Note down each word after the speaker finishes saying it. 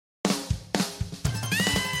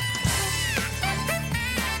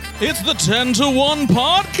It's the 10 to 1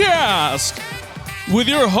 podcast with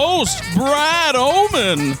your host, Brad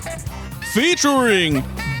Oman, featuring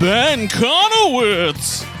Ben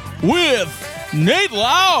Conowitz with Nate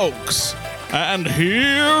Laux. And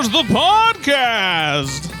here's the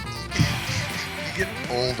podcast. You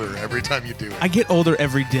get older every time you do it. I get older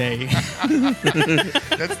every day.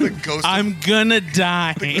 That's the ghost. I'm gonna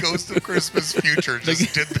die. The ghost of Christmas Future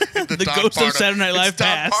just did the The Don ghost Pardo. of Saturday Night Live It's Don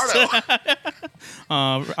passed. Pardo.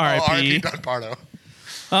 R.I.P. Don Pardo.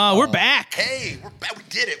 We're back. Hey, we're back. We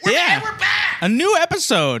did it. We're Yeah. back. We're back. A new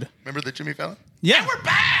episode. Remember the Jimmy Fallon? Yeah. We're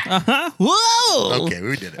back. Uh-huh. Whoa. Okay,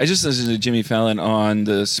 we did it. I just listened to Jimmy Fallon on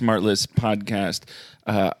the Smartless podcast.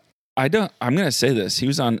 I'm going to say this. He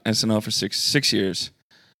was on SNL for six years.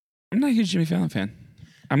 I'm not a huge Jimmy Fallon fan.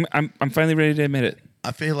 I'm finally ready to admit it.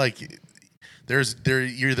 I feel like you're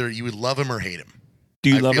either you would love him or hate him. Do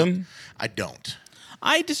you I love feel- him? I don't.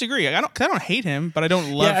 I disagree. I don't hate him, but I don't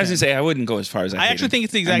love Yeah, I was him. going to say, I wouldn't go as far as I I hate actually him. think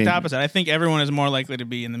it's the exact I mean, opposite. I think everyone is more likely to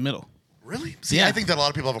be in the middle. Really? See, Yeah. I think that a lot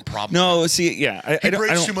of people have a problem. No, see, yeah. He I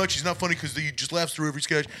breaks don't, too much. He's not funny because he just laughs through every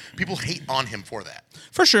sketch. People hate on him for that.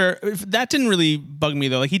 For sure. That didn't really bug me,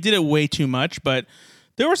 though. Like, he did it way too much, but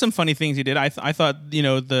there were some funny things he did. I thought,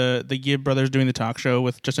 the Gibb brothers doing the talk show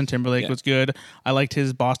with Justin Timberlake was good. I liked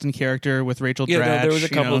his Boston character with Rachel Yeah, Dratch. there was a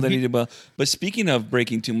couple that he did well. But speaking of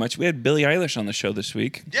breaking too much, we had Billie Eilish on the show this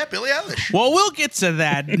week. Yeah, Billie Eilish. Well, we'll get to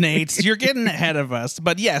that, Nate. You're getting ahead of us.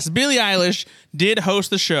 But yes, Billie Eilish did host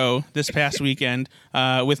the show this past weekend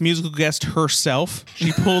with musical guest herself.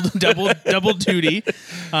 She pulled double duty.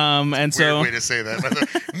 And so Weird way to say that. But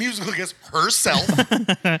the musical guest herself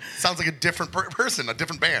sounds like a different person, a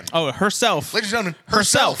different band. herself. Ladies and gentlemen,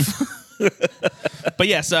 herself. But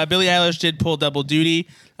yes, Billie Eilish did pull double duty,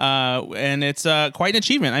 and it's quite an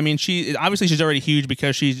achievement. I mean, she's already huge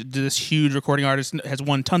because she's this huge recording artist, has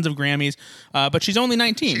won tons of Grammys, but she's only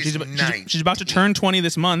 19. She's 19. She's about to turn 20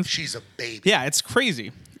 this month. She's a baby. Yeah, it's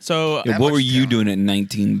crazy. So, Yeah, That what were much you talent. doing at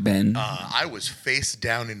 19, Ben? I was face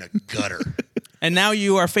down in a gutter. and now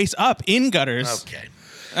you are face up in gutters. Okay.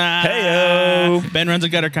 Heyo. Ben runs a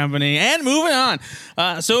gutter company. And moving on.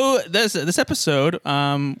 So this episode,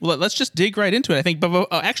 let's just dig right into it, I think. But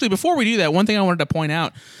actually, before we do that, one thing I wanted to point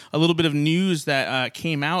out, a little bit of news that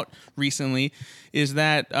came out recently, is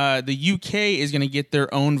that the UK is going to get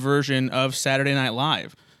their own version of Saturday Night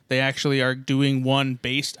Live. They actually are doing one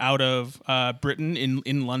based out of Britain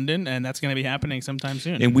in London, and that's going to be happening sometime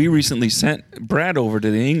soon. And we recently sent Brad over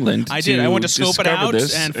to England. I did. I went to scope it discover out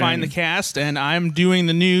this, and find the cast, and I'm doing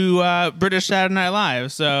the new British Saturday Night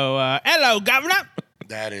Live. So, hello, Governor.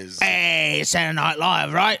 That is. Hey, Saturday Night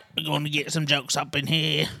Live, right? We're going to get some jokes up in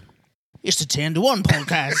here. It's the 10 to 1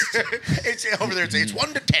 podcast. It's over there. It's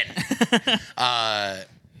 1 to 10.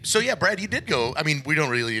 So yeah, Brad, you did go. I mean, we don't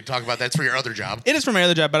really talk about that. It's for your other job. It is for my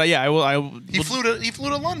other job, but I will. He flew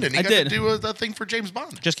to London. He I got did. to do a thing for James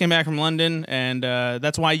Bond. Just came back from London, and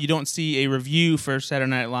that's why you don't see a review for Saturday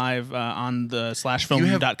Night Live on the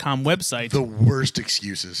 /film.com website. The worst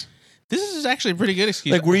excuses. This is actually a pretty good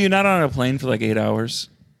excuse. Like, were you not on a plane for like 8 hours?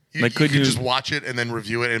 You Like, could could you- just watch it and then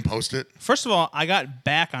review it and post it? First of all, I got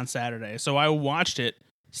back on Saturday, so I watched it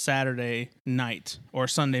Saturday night or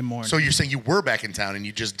Sunday morning. So you're saying you were back in town and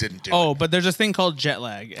you just didn't do Oh, it? but there's a thing called jet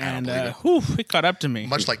lag, and it caught up to me.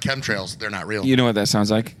 Much like chemtrails, they're not real. You know what that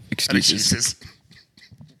sounds like? And Excuses. excuses.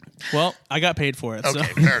 Well, I got paid for it. Okay,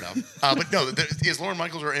 So. fair enough. But no, is Lauren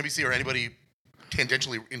Michaels or NBC or anybody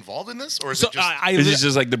tangentially involved in this, or is So it just? This is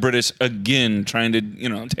just like the British again trying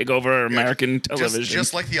to, take over American television.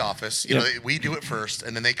 Just like The Office, Yep. we do it first,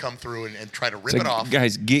 and then they come through and try to rip It's it like, off.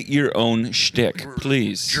 guys, get your own shtick,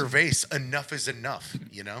 please. Gervais, enough is enough.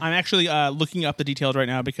 I'm actually looking up the details right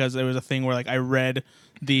now because there was a thing where I read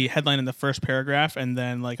the headline in the first paragraph and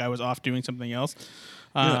then I was off doing something else.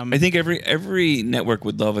 I think every network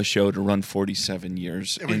would love a show to run 47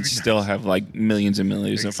 years would be and nice. still have like millions and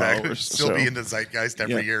millions of Exactly. followers. Still So, be in the zeitgeist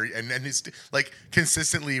every Yeah. year, and it's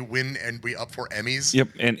consistently win and be up for Emmys. Yep,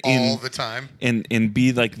 and all the time. and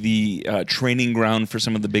be like the training ground for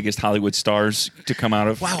some of the biggest Hollywood stars to come out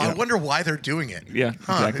of. Wow, you I know. wonder why they're doing it. Yeah,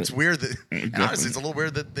 exactly. It's weird that Exactly. honestly, it's a little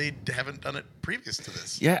weird that they haven't done it previous to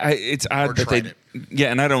this. Yeah, it's Or odd that tried they. it.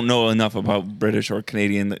 Yeah, and I don't know enough about British or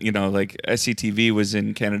Canadian. Like SCTV was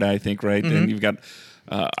in Canada, I think, right? Mm-hmm. And you've got.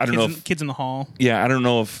 I don't know if. Kids in the Hall. Yeah, I don't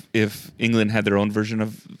know if England had their own version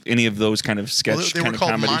of any of those kind of sketch Well, they were kind of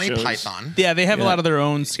called comedy Monty shows. Python. Yeah, they have a Yeah. lot of their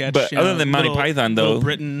own sketch. But other than Monty Python, though- Little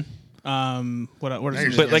Britain. What is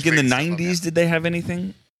There's- it? But like in the There's great stuff on 90s, did they have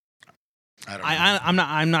anything? I don't know.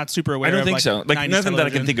 I'm not super aware. I don't of, think so. Like 90s nothing that I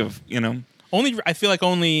can television. think of. I feel like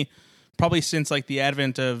only probably since like the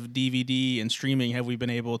advent of DVD and streaming have we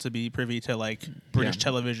been able to be privy to like British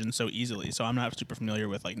television so easily. So I'm not super familiar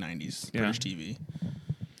with like 90s British TV.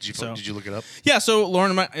 Did you look it up? Yeah, so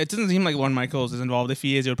it doesn't seem like Lorne Michaels is involved. If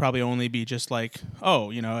he is, it would probably only be just like,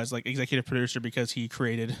 as like executive producer because he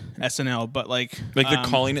created SNL. But like they're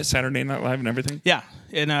calling it Saturday Night Live and everything. Yeah,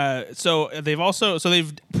 and so they've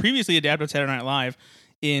previously adapted Saturday Night Live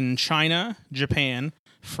in China, Japan,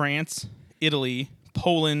 France, Italy,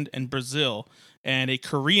 Poland, and Brazil. And a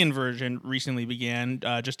Korean version recently began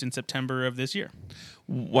just in September of this year.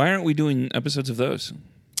 Why aren't we doing episodes of those?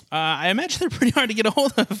 I imagine they're pretty hard to get a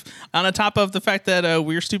hold of, on top of the fact that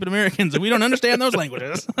we're stupid Americans and we don't understand those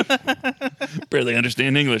languages. Barely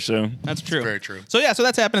understand English, so. That's true. Very true. So, so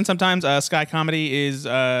that's happening sometimes. Sky Comedy is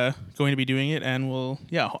going to be doing it, and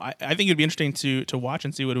I think it would be interesting to watch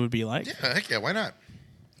and see what it would be like. Yeah, heck yeah, why not?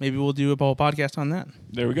 Maybe we'll do a whole podcast on that.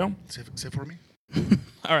 There we go. Sit for me.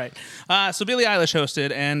 All right. So Billie Eilish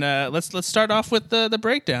hosted, and let's start off with the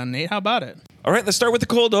breakdown. Nate, how about it? All right, let's start with the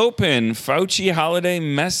cold open. Fauci holiday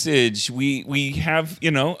message. We have,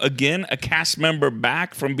 again, a cast member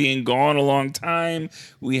back from being gone a long time.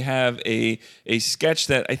 We have a sketch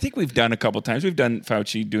that I think we've done a couple times. We've done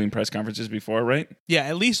Fauci doing press conferences before, right? Yeah,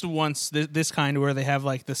 at least once this kind where they have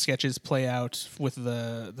like the sketches play out with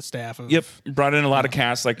the staff. Yep, brought in a lot of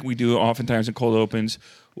cast like we do oftentimes in cold opens.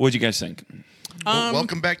 What'd you guys think?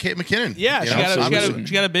 Welcome back, Kate McKinnon. Yeah,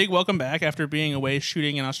 she got a big welcome back after being away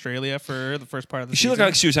shooting in Australia for the first part of the season. She looked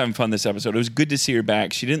like she was having fun this episode. It was good to see her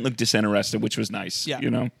back. She didn't look disinterested, which was nice.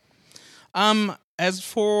 Yeah. As As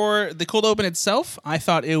for the cold open itself, I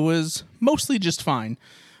thought it was mostly just fine.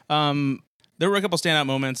 There were a couple standout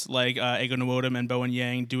moments like Ego Nwodim and Bowen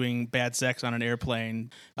Yang doing bad sex on an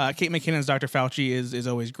airplane. Kate McKinnon's Dr. Fauci is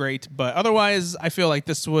always great, but otherwise I feel like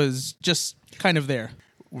this was just kind of there.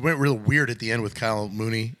 We went real weird at the end with Kyle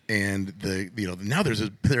Mooney, and now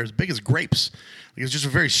they're as big as grapes. It was just a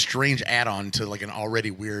very strange add-on to like an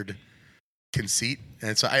already weird conceit,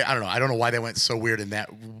 and so I don't know. I don't know why they went so weird in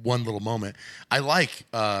that one little moment. I like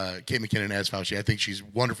Kate McKinnon as Fauci. I think she's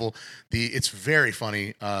wonderful. It's very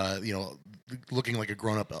funny. Looking like a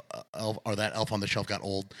grown-up elf, or that elf on the shelf got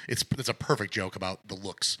old. It's a perfect joke about the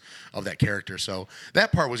looks of that character. So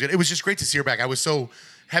that part was good. It was just great to see her back. I was so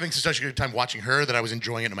having such a good time watching her that I was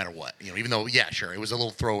enjoying it no matter what. Even though, yeah, sure, it was a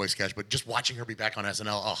little throwaway sketch, but just watching her be back on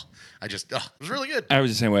SNL, it was really good. I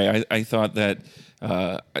was the same way. I thought that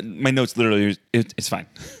my notes literally, it's fine.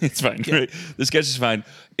 It's fine. Yeah. Right? The sketch is fine.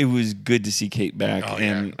 It was good to see Kate back. Oh,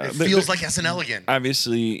 and yeah. It feels like SNL again.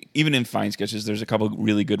 Obviously, even in fine sketches, there's a couple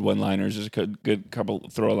really good one-liners. There's a good couple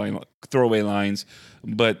throwaway lines,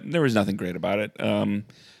 but there was nothing great about it.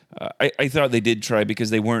 I thought they did try because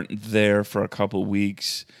they weren't there for a couple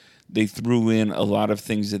weeks. They threw in a lot of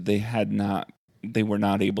things that they were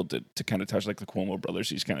not able to kind of touch, like the Cuomo brothers,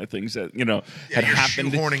 these kind of things that had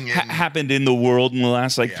happened in the world in the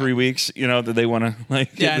last 3 weeks. That they want to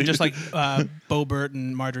and just like Bo Burt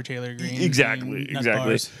and Marjorie Taylor Greene. Exactly,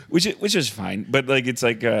 which is fine, but it's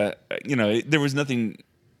like there was nothing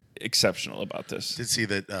exceptional about this. Did see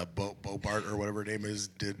that Bo Bart or whatever her name is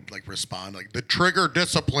did respond the trigger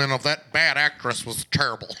discipline of that bad actress was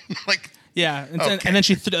terrible. Yeah, and then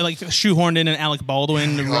she shoehorned in an Alec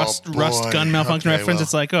Baldwin Rust gun malfunction reference. Well,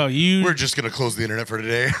 it's like, we're just gonna close the internet for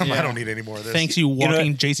today. Yeah. I don't need any more of this. Thanks, you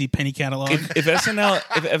walking J.C. Penney catalog. If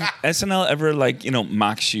SNL ever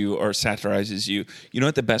mocks you or satirizes you, you know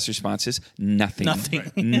what the best response is? Nothing.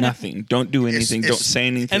 Nothing. Don't do anything. Don't say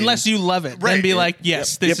anything unless you love it. Right. Then be like,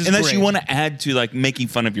 yes, this is unless great. you want to add to making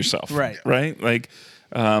fun of yourself. Right. Right.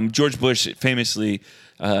 George Bush famously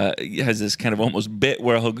has this kind of almost bit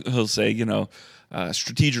where he'll say,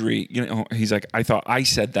 strategery, he's like, I thought I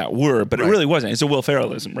said that word, but it really wasn't. It's a Will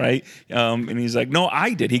Ferrellism, right? And he's like, no,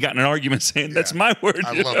 I did. He got in an argument saying that's my word.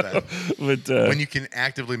 I love that. But when you can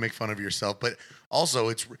actively make fun of yourself, but also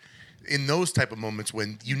it's in those type of moments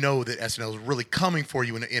when you know that SNL is really coming for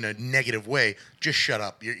you in a negative way, just shut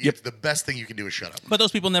up. The best thing you can do is shut up. But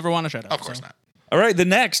those people never want to shut up. Of course not. All right, the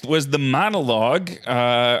next was the monologue.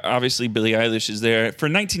 Obviously, Billie Eilish is there. For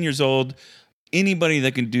 19 years old, anybody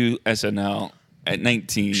that can do SNL at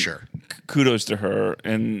 19, sure, kudos to her.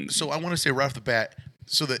 And so I want to say right off the bat,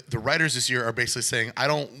 so that the writers this year are basically saying,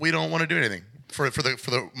 we don't want to do anything for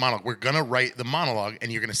the monologue. We're gonna write the monologue,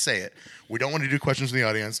 and you're gonna say it. We don't want to do questions from the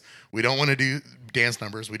audience. We don't want to do dance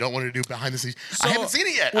numbers. We don't want to do behind the scenes. So, I haven't seen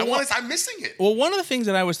it yet. I'm missing it. Well, one of the things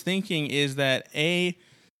that I was thinking is that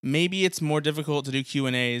maybe it's more difficult to do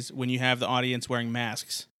Q&As when you have the audience wearing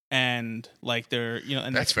masks and like they're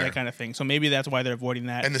and That's fair. that kind of thing. So maybe that's why they're avoiding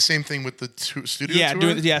that. And the same thing with the studio yeah,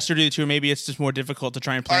 tour? studio tour. Maybe it's just more difficult to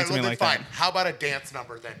try and All plan right, well, something then like fine. that. How about a dance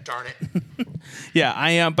number then? Darn it. Yeah,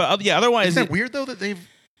 I am. But otherwise, Isn't that weird, though, that they've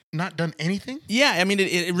not done anything? yeah, I mean,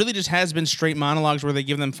 it really just has been straight monologues where they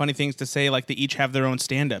give them funny things to say. Like they each have their own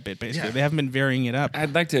stand-up bit. Basically, Yeah. they haven't been varying it up.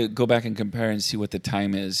 I'd like to go back and compare and see what the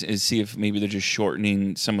time is see if maybe they're just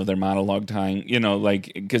shortening some of their monologue time,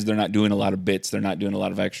 like because they're not doing a lot of bits, they're not doing a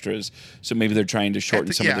lot of extras, so maybe they're trying to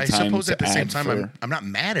shorten some of the time. I suppose to at the same add time, for- I'm not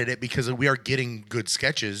mad at it because we are getting good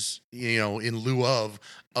sketches, in lieu of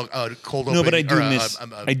a cold open. no, but I do or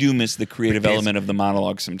I do miss the creative dance. element of the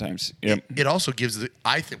monologue sometimes. Yep. It also gives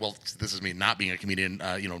I think, well, this is me not being a comedian,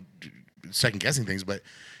 second guessing things, but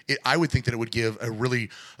I would think that it would give a really,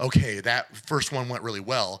 that first one went really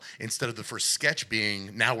well, instead of the first sketch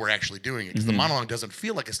being, now we're actually doing it. Because the monologue doesn't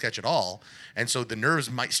feel like a sketch at all. And so the nerves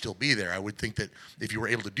might still be there. I would think that if you were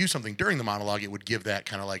able to do something during the monologue, it would give that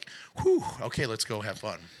kind of like, whew, okay, let's go have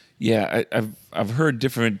fun. Yeah, I've heard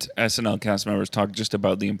different SNL cast members talk just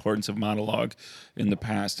about the importance of monologue in the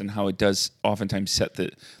past and how it does oftentimes set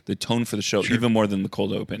the tone for the show, even more than the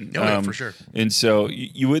cold open. Oh, yeah, for sure. And so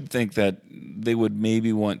you would think that they would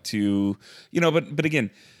maybe want to, but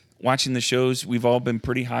again, watching the shows, we've all been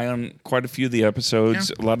pretty high on quite a few of the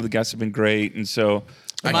episodes. Yeah. A lot of the guests have been great, and so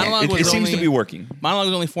monologue it was seems only- to be working. Monologue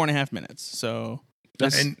is only 4.5 minutes, so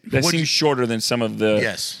And That what'd seems you- shorter than some of the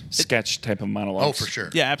Yes. sketch type of monologues. Oh, for sure.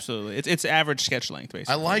 yeah, absolutely. It's average sketch length,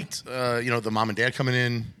 basically. I liked, the mom and dad coming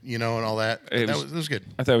in, and all that. It That was- was good.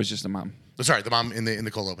 I thought it was just a mom. Sorry, the mom in the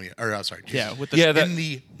cold opening. Or sorry. Yeah, with the Yeah, that- in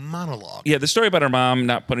the monologue. Yeah, the story about her mom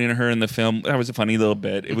not putting her in the film, that was a funny little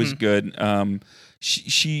bit. It was good.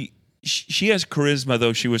 She has charisma,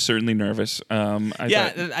 though she was certainly nervous.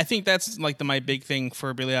 I think that's like my big thing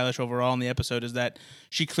for Billie Eilish overall in the episode is that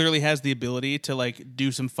she clearly has the ability to like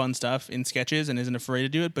do some fun stuff in sketches and isn't afraid to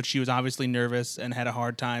do it, but she was obviously nervous and had a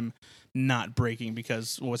hard time not breaking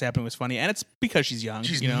because what was happening was funny, and it's because she's young.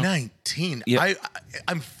 She's you know? 19. Yeah.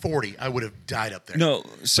 I'm 40. I would have died up there. No,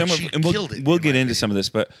 some But of she and killed it, we'll in get my into opinion. some of this,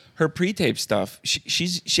 but her pre-tape stuff,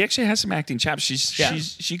 she actually has some acting chops.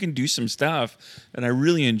 She can do some stuff, and I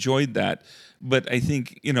really enjoyed that. But I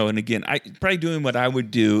think and again, I probably doing what I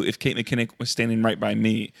would do if Kate McKinnon was standing right by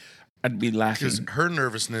me. I'd be laughing. Because her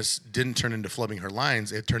nervousness didn't turn into flubbing her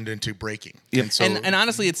lines; it turned into breaking. Yep. And so And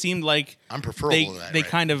honestly, it seemed like I'm preferable to that. they right?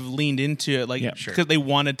 kind of leaned into it, like Yeah. because Sure. they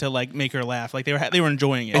wanted to like make her laugh, like they were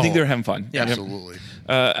enjoying it. I think they were having fun. Yeah. absolutely.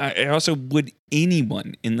 I also would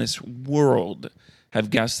anyone in this world have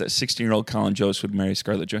guessed that 16-year-old Colin Jost would marry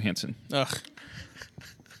Scarlett Johansson? Ugh.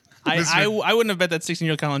 I wouldn't have bet that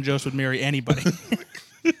 16-year-old Colin Jost would marry anybody.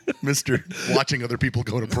 Mister watching other people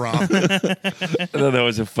go to prom. I thought that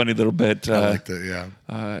was a funny little bit. I like that.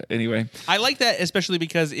 Yeah. Anyway, I like that especially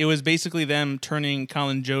because it was basically them turning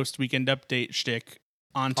Colin Jost Weekend Update shtick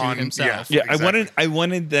onto himself. yeah, Exactly. I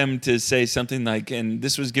wanted them to say something like, "And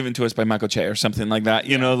this was given to us by Michael Che" or something like that.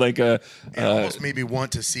 Like a. It almost made me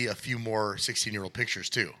want to see a few more 16-year-old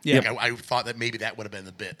pictures too. Yeah. Like, I thought that maybe that would have been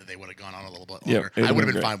the bit that they would have gone on a little bit Yeah, longer. it I would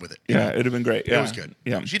have been great. fine with it. Yeah, it'd have been great. Yeah, It was good.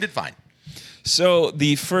 Yeah. She did fine. So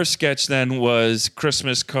the first sketch then was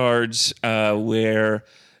Christmas cards, where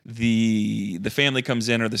the family comes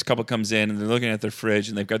in or this couple comes in and they're looking at their fridge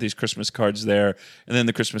and they've got these Christmas cards there, and then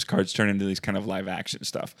the Christmas cards turn into these kind of live action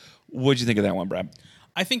stuff. What'd you think of that one, Brad?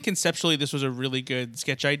 I think conceptually this was a really good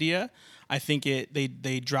sketch idea. I think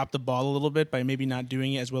they dropped the ball a little bit by maybe not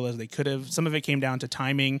doing it as well as they could have. Some of it came down to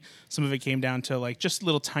timing. Some of it came down to like just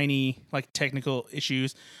little tiny like technical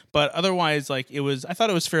issues. But otherwise, I thought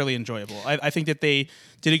it was fairly enjoyable. I think that they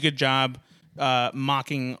did a good job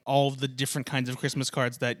mocking all of the different kinds of Christmas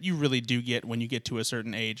cards that you really do get when you get to a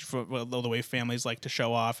certain age, for the way families like to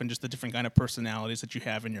show off and just the different kind of personalities that you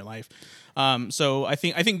have in your life. So I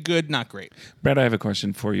think good, not great. Brad, I have a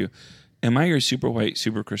question for you. Am I your super white,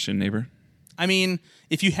 super Christian neighbor? I mean,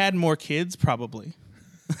 if you had more kids, probably.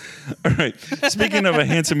 All right. Speaking of a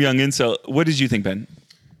handsome young incel, what did you think, Ben?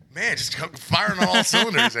 Man, just firing on all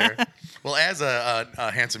cylinders there. Well, as a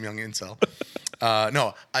handsome young incel,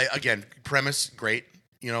 premise great.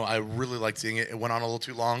 I really liked seeing it. It went on a little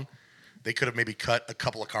too long. They could have maybe cut a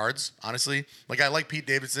couple of cards, honestly. Like, I like Pete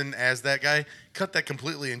Davidson as that guy. Cut that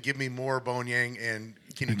completely and give me more Bone Yang and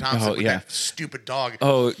Kenan Thompson with that stupid dog.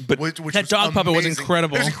 Oh, but which that was dog puppet was amazing.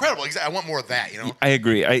 incredible. It was incredible. I want more of that, I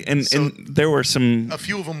agree. And there were some. A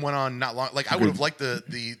few of them went on not long. Like, I would have liked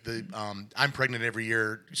the I'm pregnant every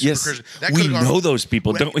year. Super Yes, Christian. That we could've gone- know those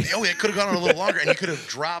people, don't we? Oh, yeah, it could have gone on a little longer, and you could have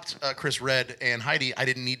dropped Chris Redd and Heidi. I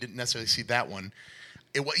didn't need to necessarily see that one.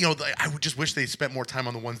 I would just wish they spent more time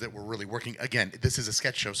on the ones that were really working. Again, this is a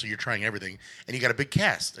sketch show, so you're trying everything, and you got a big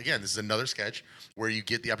cast. Again, this is another sketch where you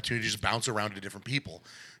get the opportunity to just bounce around to different people.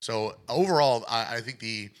 So overall, I think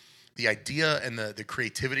the idea and the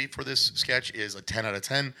creativity for this sketch is a 10 out of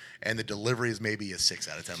 10, and the delivery is maybe a 6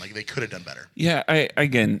 out of 10. Like, they could have done better. Yeah, I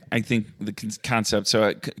think the concept.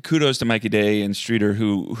 So kudos to Mikey Day and Streeter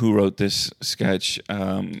who wrote this sketch.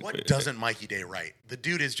 What doesn't Mikey Day write? The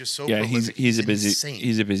dude is just so Yeah, prolific. he's a busy insane.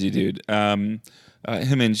 he's a busy dude. Him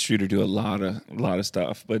and Streeter do a lot of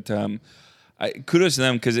stuff, but kudos to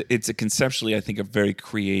them because it's conceptually, I think, a very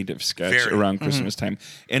creative sketch around Christmas time,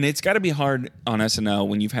 and it's got to be hard on SNL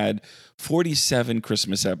when you've had 47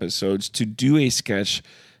 Christmas episodes to do a sketch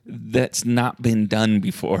that's not been done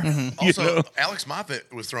before. Also, Alex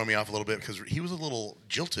Moffat was throwing me off a little bit because he was a little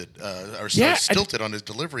jilted stilted on his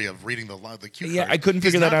delivery of reading the cue Yeah, cards. I couldn't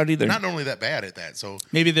figure that out either. Not normally that bad at that. So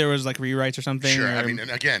Maybe there was like rewrites or something. sure, or- I mean, and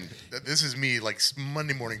again, this is me like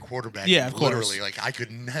Monday morning quarterback. Yeah, of course. Literally, like I could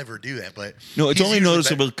never do that. But No, it's he's only usually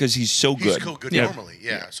noticeable because he's so good. He's so good Yeah. normally,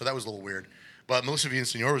 yeah. So that was a little weird. But Melissa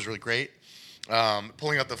Villaseñor was really great.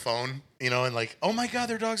 Pulling out the phone, and like, oh my God,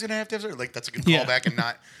 their dog's gonna have to have like that's a good Yeah. callback and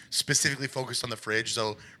not specifically focused on the fridge.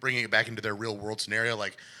 So bringing it back into their real world scenario,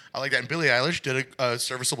 like I like that. And Billie Eilish did a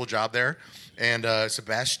serviceable job there. And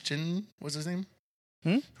Sebastian, what's his name?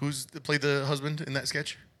 Who's played the husband in that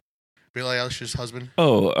sketch? Billie Eilish's husband.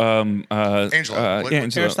 Oh, Angela. yeah,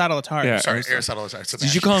 Angela. Aristotle Atari. Yeah. Sorry, Aristotle. Sorry, Sebastian.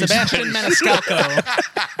 Did you call him Sebastian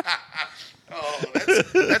Maniscalco. Oh,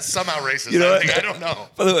 that's somehow racist. know I don't know.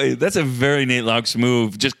 By the way, that's a very Nate Locks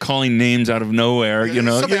move, just calling names out of nowhere.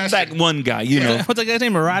 Sebastian. That one guy, know. What's that guy's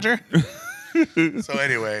name? Roger? So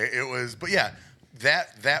anyway, it was, but yeah,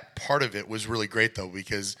 that part of it was really great though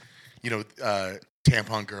because,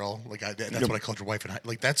 tampon girl, like that's what I called your wife, and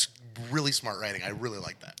like that's really smart writing. I really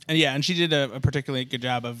like that. And she did a particularly good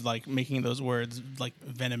job of like making those words like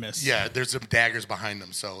venomous. Yeah, there's some daggers behind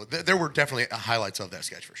them, so there were definitely highlights of that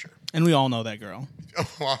sketch for sure. And we all know that girl.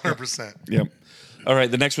 100%. Yep. All right,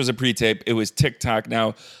 the next was a pre-tape. It was TikTok.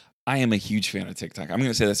 Now, I am a huge fan of TikTok. I'm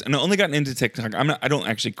going to say this. And I only gotten into TikTok. I don't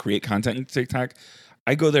actually create content in TikTok.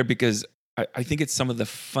 I go there because I think it's some of the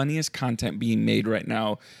funniest content being made right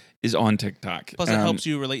now is on TikTok. Plus, it helps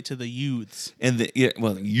you relate to the youths. And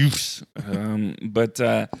youths. But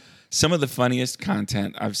some of the funniest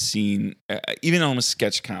content I've seen, even almost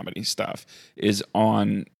sketch comedy stuff, is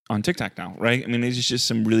on TikTok now, right? I mean, there's just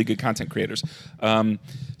some really good content creators.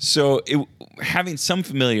 So having some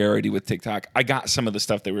familiarity with TikTok, I got some of the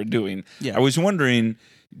stuff they were doing. Yeah. I was wondering,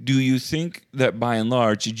 do you think that by and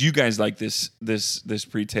large, did you guys like this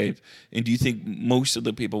pre-tape? And do you think most of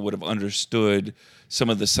the people would have understood some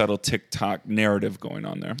of the subtle TikTok narrative going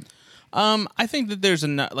on there? I think that there's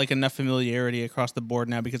enough familiarity across the board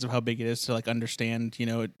now because of how big it is to like understand,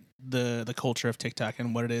 the culture of TikTok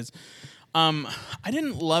and what it is. I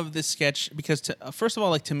didn't love this sketch because first of all,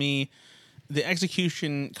 like to me, the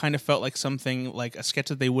execution kind of felt like something like a sketch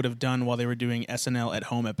that they would have done while they were doing SNL at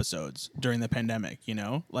home episodes during the pandemic,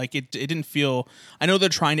 Like it didn't feel, I know they're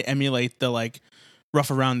trying to emulate the like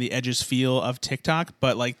rough around the edges feel of TikTok,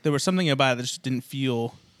 but like there was something about it that just didn't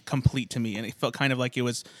feel complete to me, and it felt kind of like it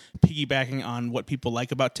was piggybacking on what people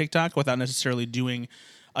like about TikTok without necessarily doing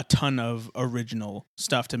a ton of original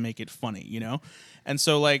stuff to make it funny, And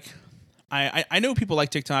so like I know people like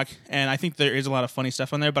TikTok, and I think there is a lot of funny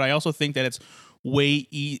stuff on there, but I also think that it's way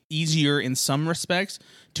easier in some respects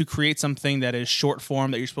to create something that is short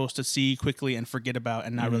form that you're supposed to see quickly and forget about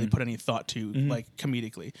and not really put any thought to, like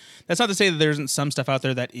comedically. That's not to say that there isn't some stuff out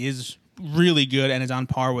there that is really good and is on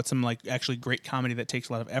par with some like actually great comedy that takes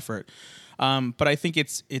a lot of effort. But I think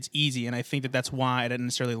it's easy, and I think that that's why I didn't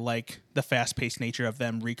necessarily like the fast-paced nature of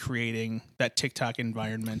them recreating that TikTok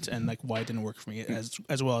environment, and like why it didn't work for me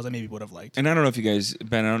as well as I maybe would have liked. And I don't know if you guys,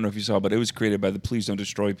 Ben, I don't know if you saw, but it was created by the Please Don't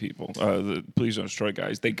Destroy people, the Please Don't Destroy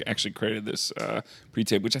guys. They actually created this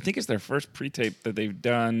pre-tape, which I think is their first pre-tape that they've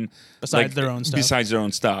done. Besides their own stuff. Besides their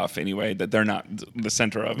own stuff, anyway, that they're not the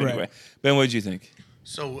center of, anyway. Right. Ben, what did you think?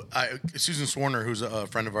 So Susan Swarner, who's a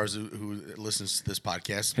friend of ours who listens to this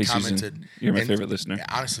podcast, Hey, commented. Susan, you're my favorite listener. Yeah,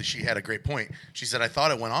 honestly, she had a great point. She said, I thought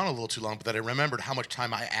it went on a little too long, but then I remembered how much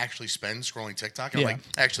time I actually spend scrolling TikTok. And I'm like,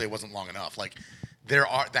 actually, it wasn't long enough. Like,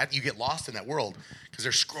 you get lost in that world because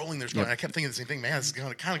they're scrolling. Yep. And I kept thinking the same thing, man, this is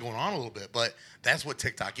kind of going on a little bit, but that's what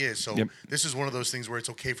TikTok is. So this is one of those things where it's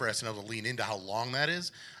okay for SNL to lean into how long that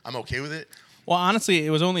is. I'm okay with it. Well, honestly,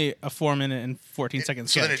 it was only a 4-minute and 14-second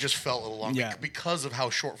sketch. So then it just felt a little long because of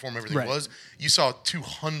how short form everything was. You saw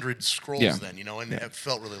 200 scrolls then, and it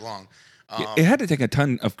felt really long. It had to take a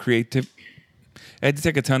ton of creativity,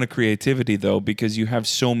 though, because you have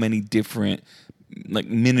so many different like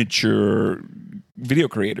miniature video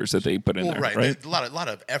creators that they put in Well, there, right. right? A lot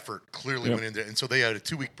of effort clearly went into it, and so they had a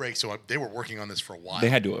 2-week break. So they were working on this for a while. They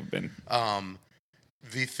had to have been.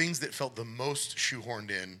 The things that felt the most shoehorned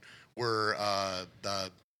in were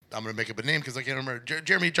I'm going to make up a name because I can't remember.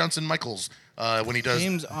 Jeremy Johnson Michaels when he does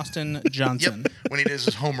James Austin Johnson. Yep, when he does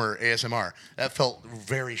his Homer ASMR, that felt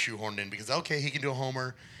very shoehorned in because he can do a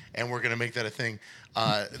Homer, and we're going to make that a thing.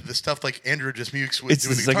 The stuff like Andrew Dismukes was It's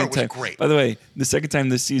doing the the guitar second was time. great. By the way, the second time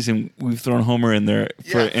this season we've thrown Homer in there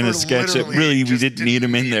in a sketch that literally really we just didn't need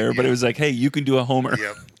him in there, but it was like, hey, you can do a Homer.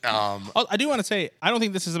 Yep. I do want to say, I don't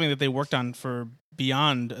think this is something that they worked on for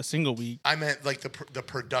beyond a single week. I meant like the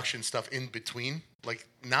production stuff in between, like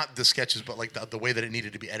not the sketches, but like the way that it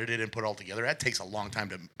needed to be edited and put all together. That takes a long time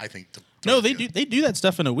to, I think. No, they do that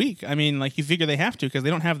stuff in a week. I mean, like you figure they have to because they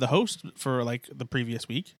don't have the host for like the previous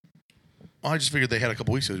week. I just figured they had a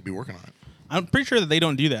couple weeks to be working on it. I'm pretty sure that they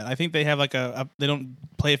don't do that. I think they have like they don't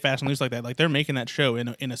play it fast and loose like that. Like they're making that show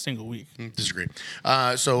in a single week. Disagree.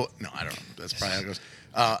 So no, I don't know. That's probably how it goes.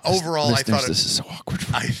 Overall, Listeners, I thought this is so awkward.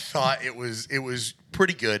 I thought it was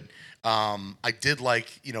pretty good. I did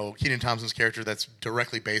like Kenan Thompson's character that's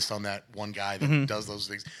directly based on that one guy that does those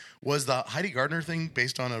things. Was the Heidi Gardner thing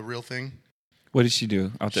based on a real thing? What did she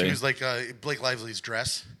do out there? She was like Blake Lively's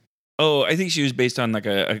dress. Oh, I think she was based on like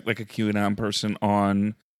a QAnon person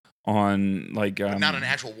on like Not an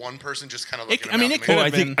actual one person, just kind of like I mean, it could Oh,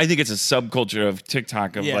 have been. I think it's a subculture of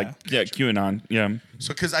TikTok of QAnon. Yeah.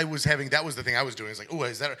 So because that was the thing I was doing. It's like, oh,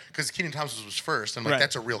 is that because Kenan Thompson was first? I'm like, Right.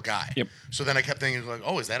 that's a real guy. Yep. So then I kept thinking like,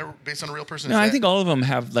 oh, is that based on a real person? No, Is I that- think all of them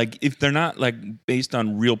have like if they're not like based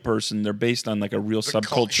on real person, they're based on like a real subculture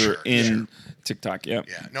culture, in TikTok. Yeah.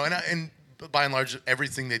 Yeah. No, and by and large,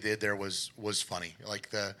 everything they did there was funny. Like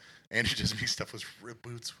the Andrew Disney stuff was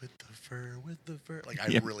boots with the fur. Like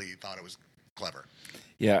I really thought it was clever.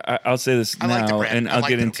 Yeah, I'll say this I like the now, brand. and I I'll like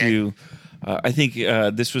get it, into. I think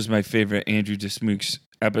this was my favorite Andrew Dismukes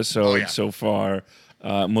episode so far.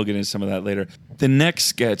 And we'll get into some of that later. The next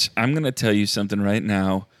sketch, I'm going to tell you something right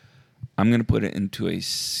now. I'm going to put it into a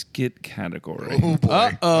skit category. Oh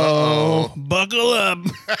boy. Uh-oh. Buckle up.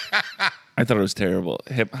 I thought it was terrible.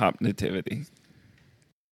 Hip Hop Nativity.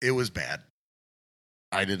 It was bad.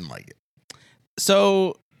 I didn't like it.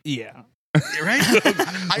 So, yeah. Right?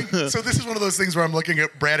 So this is one of those things where I'm looking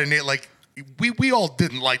at Brad and Nate like, we all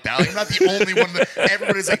didn't like that. Like, I'm not the only one that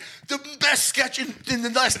everybody's like, the best sketch in the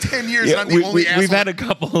last 10 years. Yeah, and I'm the only we've had a asshole.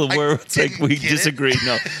 couple where it's like we didn't get it. disagreed.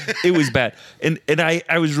 No, it was bad. And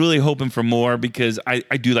I was really hoping for more because I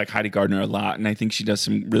do like Heidi Gardner a lot, and I think she does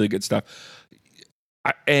some really good stuff.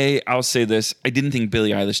 I'll say this. I didn't think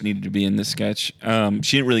Billie Eilish needed to be in this sketch.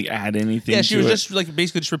 She didn't really add anything Yeah, she to was it. just like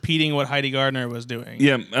basically just repeating what Heidi Gardner was doing.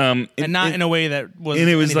 Yeah. And not in a way that was and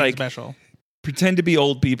it was anything like- special. pretend to be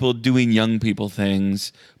old people doing young people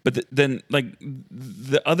things, but then like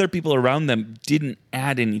the other people around them didn't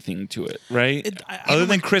add anything to it, right? Other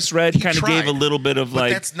than Chris Redd kind of gave a little bit of but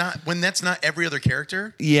like, that's not every other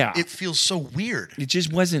character. Yeah. It feels so weird. it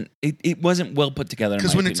just wasn't. It wasn't well put together.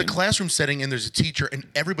 Because when it's a classroom setting and there's a teacher and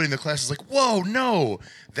everybody in the class is like, whoa, no,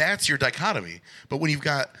 that's your dichotomy. But when you've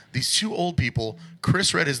got these two old people,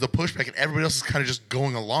 Chris Redd is the pushback and everybody else is kind of just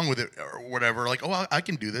going along with it or whatever. Like, oh, I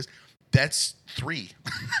can do this. That's 3.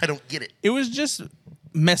 I don't get it. It was just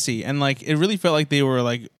messy and like it really felt like they were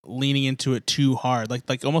like leaning into it too hard.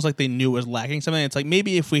 Like almost like they knew it was lacking something. It's like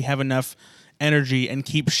maybe if we have enough energy and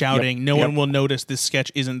keep shouting, no one will notice this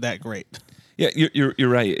sketch isn't that great. Yeah, you're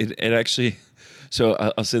right. It actually. So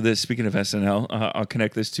I'll say this. Speaking of SNL, I'll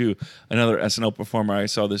connect this to another SNL performer I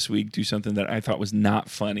saw this week do something that I thought was not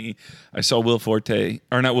funny. I saw Will Forte,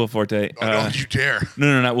 or not Will Forte. Oh, don't you dare.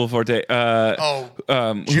 No, not Will Forte.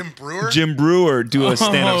 Jim Brewer? Jim Brewer do a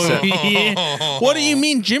stand-up set. Yeah. What do you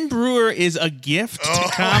mean? Jim Brewer is a gift to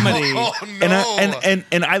comedy. Oh, no.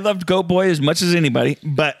 And I loved Goat Boy as much as anybody,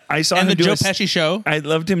 but I saw And him the do Joe a Pesci show. I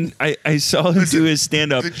loved him. I saw him do his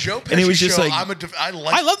stand-up. The Joe Pesci and it was just show, like, I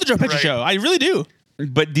love the Joe Pesci show. I really do.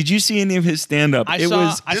 but did you see any of his stand-up? I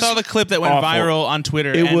saw the clip that went awful. viral on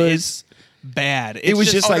Twitter. It and was- it's bad. It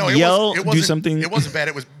was just like it yell, wasn't- do something. It wasn't bad.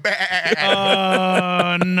 It was bad.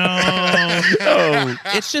 Oh no! Oh,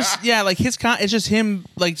 It's just like it's just him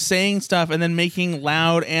like saying stuff and then making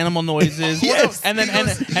loud animal noises. Yes. and then He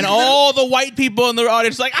goes- and all the white people in the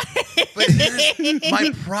audience like. But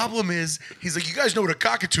my problem is, he's like, you guys know what a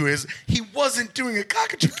cockatoo is. He wasn't doing a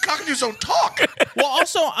cockatoo. Cockatoos don't talk. Well,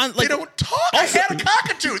 also on They like. don't talk. I had a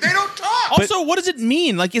cockatoo. They don't talk. Also, what does it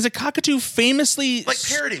mean? Like, is a cockatoo famously Like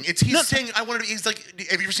parroting. He's saying, I wanted to, he's like,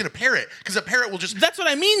 have you ever seen a parrot? Because a parrot will just, That's what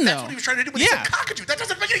I mean, though. that's what he was trying to do. But he said cockatoo. That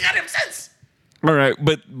doesn't make any goddamn sense. All right,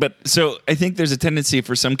 but so I think there's a tendency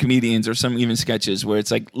for some comedians or some even sketches where it's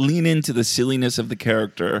like lean into the silliness of the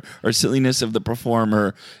character or silliness of the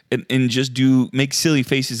performer and just make silly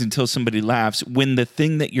faces until somebody laughs when the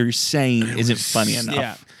thing that you're saying isn't funny enough.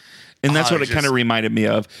 Yeah. And that's what it kind of reminded me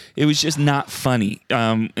of. It was just not funny.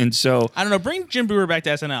 And so I don't know. Bring Jim Brewer back to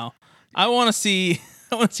SNL. I want to see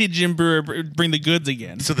Jim Brewer bring the goods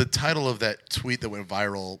again. So the title of that tweet that went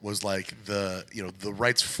viral was like the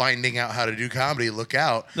right's finding out how to do comedy. Look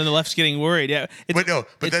out! Then the left's getting worried. Yeah, my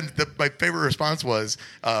favorite response was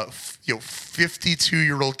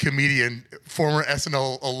 52-year-old comedian, former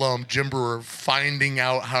SNL alum Jim Brewer finding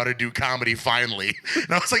out how to do comedy finally.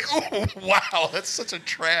 And I was like, oh wow, that's such a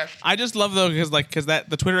trash. I just love though because that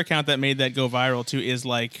the Twitter account that made that go viral too is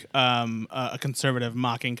like a conservative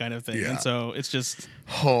mocking kind of thing, Yeah. and so it's just.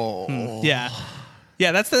 Yeah.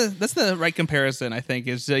 Yeah, that's the right comparison. I think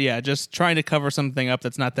is just trying to cover something up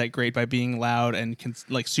that's not that great by being loud and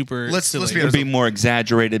super. Let's be silly. honest. being more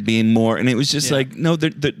exaggerated, being more, and it was just like no,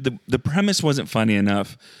 the premise wasn't funny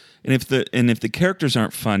enough, and if the characters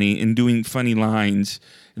aren't funny and doing funny lines,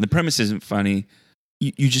 and the premise isn't funny,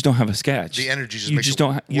 you just don't have a sketch. The energy just you makes just it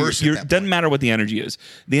don't. worse at that doesn't point. matter what the energy is.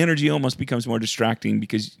 The energy almost becomes more distracting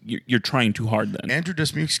because you're trying too hard. Then Andrew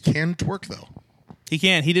Dismukes can twerk though. He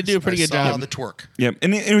can. He did do a pretty I good saw job. the twerk. Yep.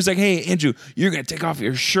 And it was like, hey, Andrew, you're going to take off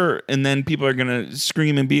your shirt. And then people are going to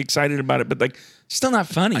scream and be excited about it. But, like, still not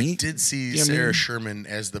funny. I did see You know what I Sarah mean? Sherman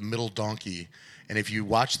as the middle donkey. And if you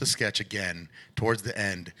watch the sketch again, towards the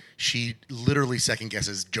end, she literally second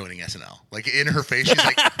guesses joining SNL. Like, in her face, she's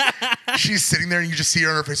like, she's sitting there and you just see her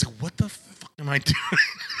on her face like, what the fuck am I doing?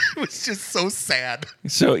 It was just so sad.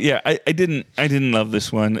 So, yeah, I didn't love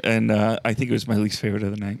this one. And I think it was my least favorite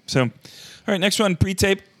of the night. So, all right, next one,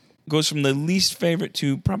 pre-tape. Goes from the least favorite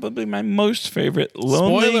to probably my most favorite.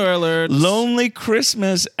 Spoiler alert. Lonely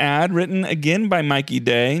Christmas ad written again by Mikey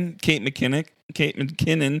Day, Kate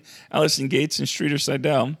McKinnon, Allison Gates, and Streeter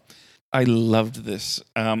Seidel. I loved this.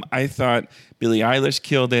 I thought Billie Eilish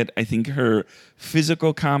killed it. I think her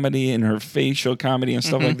physical comedy and her facial comedy and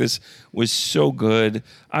stuff like this was so good.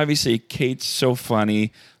 Obviously, Kate's so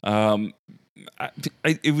funny.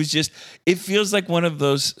 It was just, it feels like one of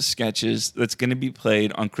those sketches that's going to be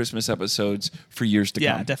played on Christmas episodes for years to come.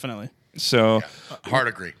 Yeah, definitely. So, Hard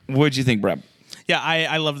agree. what'd you think, Brad? Yeah,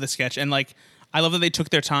 I love the sketch, and like I love that they took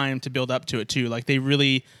their time to build up to it too. Like they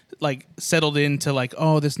really settled into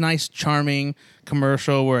this nice, charming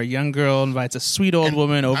commercial where a young girl invites a sweet old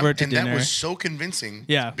woman over to dinner. And that was so convincing.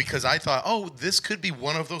 Yeah. Because I thought, oh, this could be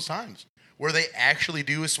one of those times where they actually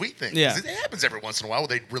do a sweet thing. 'Cause Yeah. it happens every once in a while where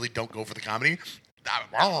they really don't go for the comedy.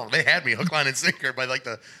 They had me hook, line, and sinker by like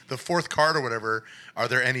the fourth card or whatever. Are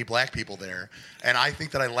there any black people there? And I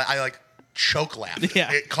think that I choke laughed.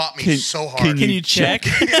 Yeah. It caught me so hard. Can you check?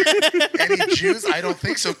 Any Jews? I don't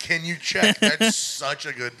think so. Can you check? That's such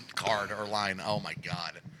a good card or line. Oh my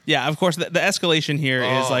God. Yeah, of course. The escalation here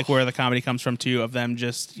is like where the comedy comes from too, of them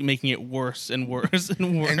just making it worse and worse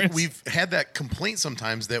and worse. And we've had that complaint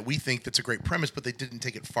sometimes that we think that's a great premise, but they didn't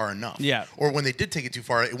take it far enough. Yeah. Or when they did take it too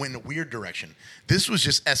far, it went in a weird direction. This was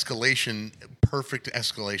just escalation, perfect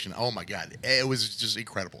escalation. Oh my God. It was just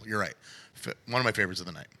incredible. You're right. One of my favorites of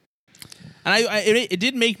the night. And it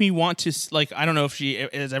did make me want to I don't know if she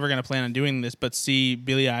is ever going to plan on doing this, but see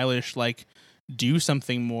Billie Eilish do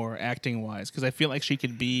something more acting wise, because I feel like she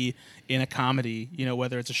could be in a comedy,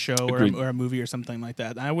 whether it's a show or a movie or something like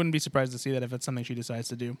that. And I wouldn't be surprised to see that if it's something she decides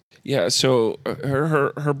to do. Yeah, so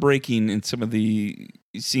her breaking in some of the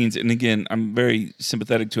scenes, and again, I'm very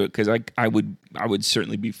sympathetic to it because I would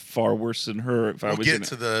certainly be far worse than her if I was We'll in get it.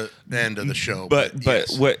 to the end of the show. But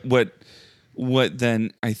yes. what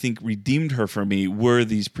then I think redeemed her for me were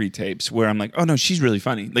these pre-tapes where I'm like, oh no, she's really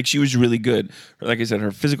funny. Like she was really good. Like I said,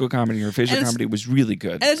 her physical comedy, her facial comedy was really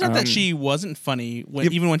good. And it's not that she wasn't funny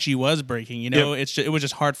even when she was breaking. It was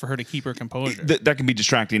just hard for her to keep her composure. That can be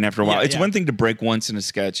distracting after a while. Yeah, It's yeah. one thing to break once in a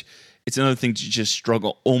sketch. It's another thing to just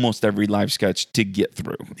struggle almost every live sketch to get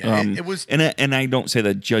through. Yeah, it was, and I don't say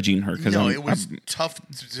that judging her because it was tough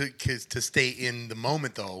to stay in the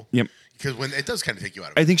moment though. Yep. Because when it does kind of take you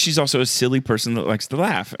out of I it. think she's also a silly person that likes to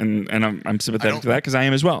laugh, and I'm sympathetic to that because I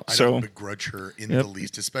am as well. I So don't begrudge her in the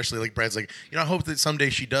least, especially like Brad's like, I hope that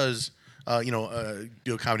someday she does,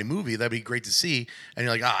 do a comedy movie. That'd be great to see. And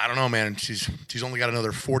you're like, I don't know, man. She's only got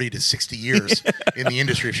another 40 to 60 years in the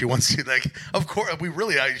industry if she wants to. Like, of course,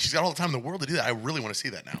 she's got all the time in the world to do that. I really want to see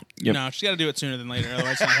that now. Yep. No, she's got to do it sooner than later.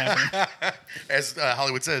 Otherwise, it's not happening. As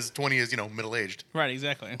Hollywood says, 20 is, middle aged. Right,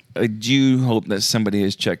 exactly. I do hope that somebody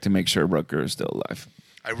has checked to make sure Rutger is still alive.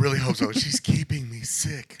 I really hope so. She's keeping me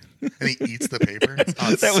sick. And he eats the paper.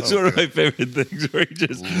 That was one of my favorite things where he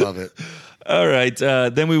just Love it. All right.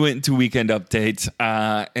 Then we went into weekend update.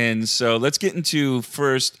 And so let's get into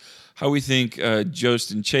first how we think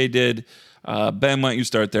Jost and Che did. Ben, why don't you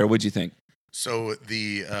start there? What'd you think? So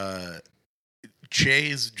the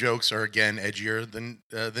Che's jokes are again edgier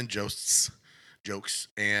than Jost's jokes,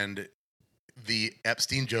 and the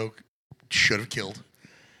Epstein joke should have killed.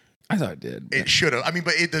 I thought it did. It should have. I mean,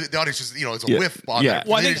 but the audience just it's a Yeah. whiff on Yeah. that.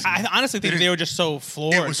 Well, I honestly think they were just so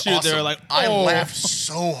floored. It was too. awesome. They were like, I "Oh." laughed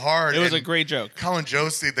so hard. It was and a great joke. Colin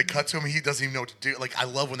Jost, they cut to him. He doesn't even know what to do. Like, I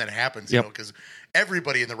love when that happens, Yep. because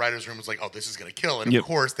everybody in the writers' room was like, "Oh, this is gonna kill," and Yep. of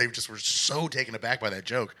course they just were so taken aback by that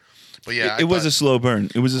joke. But yeah, It was a slow burn.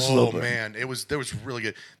 It was a slow oh burn. man, it was really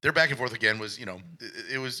good. Their back and forth again was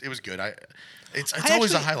it was good. It's I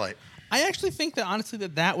always a actually- highlight. I actually think that honestly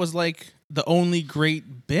that was like the only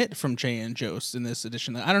great bit from Che and Jost in this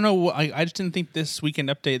edition. I don't know. I just didn't think this weekend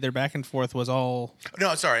update, their back and forth was all.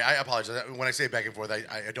 No, sorry, I apologize. When I say back and forth,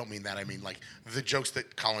 I don't mean that. I mean like the jokes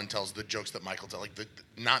that Colin tells, the jokes that Michael tells, like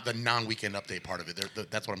not the non-weekend update part of it.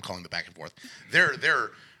 That's what I'm calling the back and forth.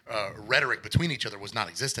 Their rhetoric between each other was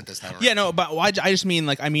non-existent this time around. Yeah, no, but I just mean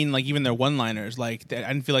like even their one-liners. Like I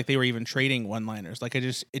didn't feel like they were even trading one-liners. Like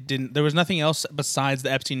it didn't. There was nothing else besides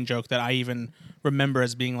the Epstein joke that I even remember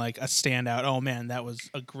as being like a standout. Oh man, that was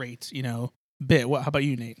a great bit. How about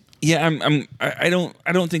you, Nate? Yeah, I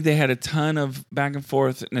don't think they had a ton of back and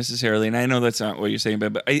forth necessarily, and I know that's not what you're saying,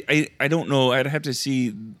 but I don't know. I'd have to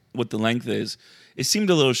see what the length is. It seemed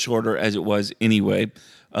a little shorter as it was anyway.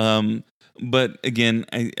 But again,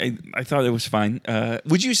 I thought it was fine.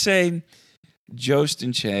 Would you say Jost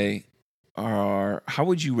and Che are? How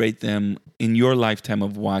would you rate them in your lifetime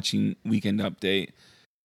of watching Weekend Update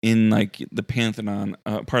in like the Parthenon?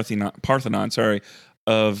 Sorry,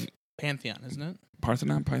 of Pantheon, isn't it?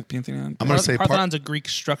 Parthenon. I'm gonna say Parthenon's a Greek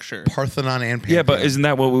structure. Parthenon and Pantheon. Yeah, but isn't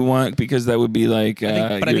that what we want? Because that would be like.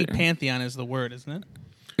 I think Pantheon is the word, isn't it?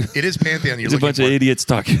 it is Pantheon. You're It's a bunch of idiots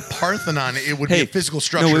talking. Parthenon. It would be Hey, a physical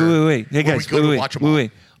structure. No, wait. Hey where guys, we go to watch 'em all.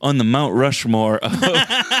 wait. On the Mount Rushmore.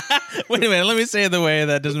 Wait a minute. Let me say it the way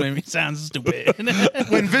that doesn't make me sound stupid.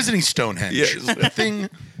 When visiting Stonehenge, Yes. the thing.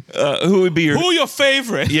 Who would be your? Who your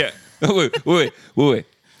favorite? Yeah. Wait.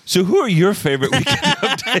 So who are your favorite Weekend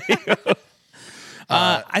Update?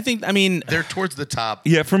 I think. I mean, They're towards the top.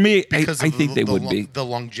 Yeah, for me, Because I of think they would be. the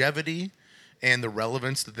longevity and the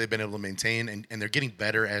relevance that they've been able to maintain, and they're getting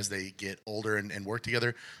better as they get older and work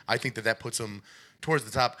together. I think that puts them towards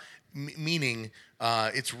the top. Meaning,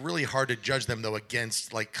 it's really hard to judge them though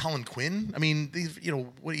against like Colin Quinn. I mean,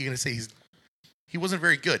 what are you going to say? He wasn't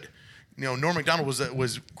very good. Norm Macdonald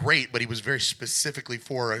was great, but he was very specifically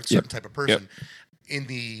for a certain type of person.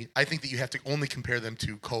 I think that you have to only compare them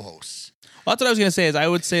to co-hosts. well, that's what I was gonna say. Is I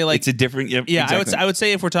would say like It's a different. Yep, yeah, exactly. I would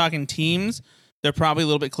say if we're talking teams, they're probably a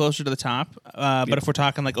little bit closer to the top. But if we're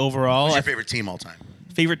talking like overall, Who's your favorite team all time?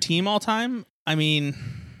 favorite team all time, I mean,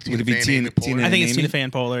 Would it be Fey and Tina- Amy Poehler? Tina- I think it's Amy? Tina Fey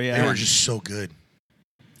and Poehler. Yeah, They were just so good.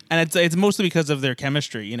 and it's mostly because of their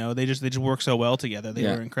chemistry. They just work so well together. They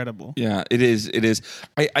Yeah. were incredible. Yeah, it is. It is.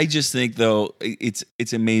 I just think though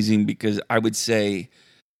it's amazing because I would say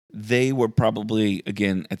they were probably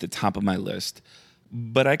again at the top of my list.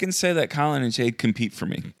 But I can say that Colin and Che compete for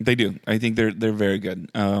me. They do. I think they're very good.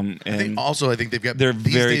 And I think they've got. they're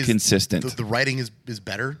these very days, consistent. The writing is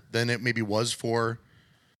better than it maybe was for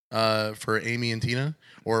Amy and Tina,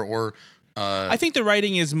 or I think the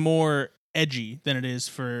writing is more edgy than it is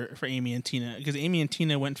for Amy and Tina, because Amy and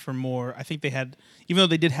Tina went for more. I think they had, even though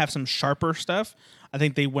they did have some sharper stuff, I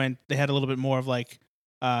think they had a little bit more of like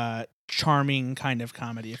charming kind of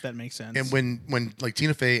comedy, if that makes sense. And when like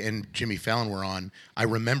Tina Fey and Jimmy Fallon were on, I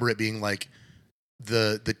remember it being like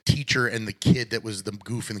the teacher and the kid that was the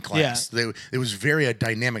goof in the class. It was very a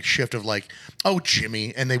dynamic shift of like, oh,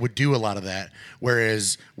 Jimmy, and they would do a lot of that.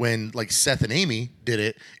 Whereas when like Seth and Amy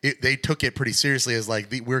did it, they took it pretty seriously as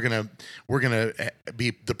like we're gonna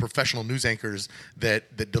be the professional news anchors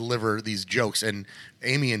that deliver these jokes. And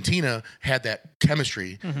Amy and Tina had that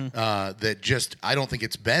chemistry that just I don't think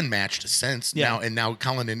it's been matched since now. And now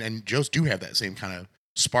Colin and Jost do have that same kind of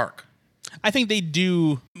spark. I think they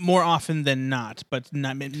do more often than not, but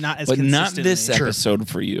not as But not consistently. this episode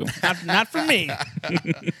for you. Not for me.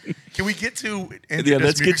 Can we get to Yeah,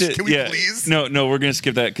 let's get to. Can we please? No, we're gonna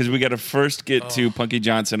skip that because we got to first get to Punky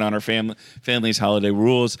Johnson on our family's holiday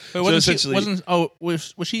rules. Wait,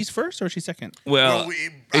 was she first or was she second? Well, No,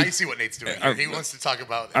 I see what Nate's doing here. He wants to talk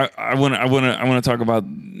about. I want to talk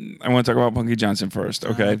about Punky Johnson first,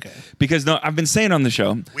 okay? Okay. Because I've been saying on the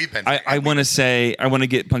show, We've been- I want to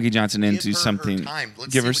get Punky Johnson into her something. time.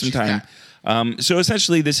 Let's Give see her what some she's time. got. So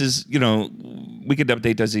essentially, this is when Weekend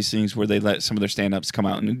Update does these things where they let some of their stand-ups come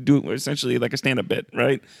out and do it essentially like a stand-up bit,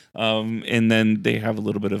 right? And then they have a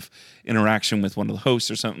little bit of interaction with one of the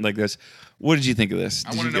hosts or something like this. What did you think of this?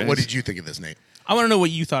 I want to know, what did you think of this, Nate? I want to know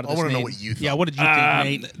what you thought of this. I want to know Nate. what you thought. Yeah, what did you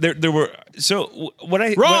think, Nate? There were so what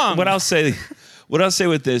I Wrong. What I'll say. What I'll say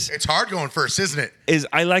with this It's hard going first, isn't it? is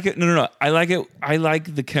I like it. No. I like it. I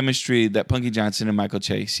like the chemistry that Punky Johnson and Michael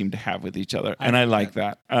Che seem to have with each other, and I like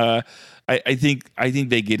that. I think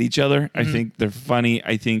they get each other. I think they're funny.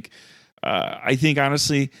 I think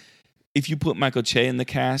honestly, if you put Michael Che in the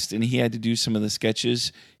cast and he had to do some of the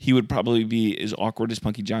sketches, he would probably be as awkward as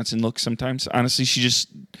Punky Johnson looks sometimes. Honestly,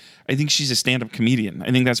 I think she's a stand-up comedian.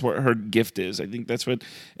 I think that's what her gift is. I think that's what,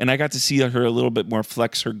 and I got to see her a little bit more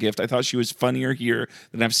flex her gift. I thought she was funnier here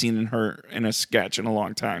than I've seen in her in a sketch in a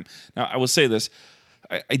long time. Now, I will say this.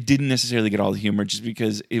 I didn't necessarily get all the humor just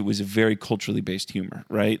because it was a very culturally based humor,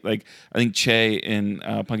 right? Like, I think Che and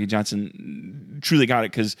Punky Johnson truly got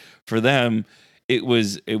it because for them, it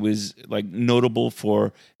was like notable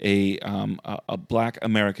for a Black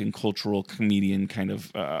American cultural comedian kind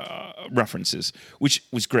of references, which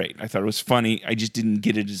was great. I thought it was funny. I just didn't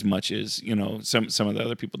get it as much as some of the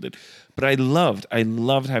other people did. But I loved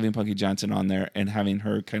having Punky Johnson on there and having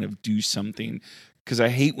her kind of do something, because I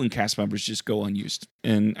hate when cast members just go unused.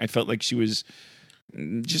 And I felt like she was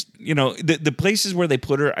just the places where they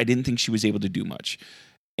put her, I didn't think she was able to do much.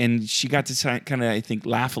 And she got to kind of, I think,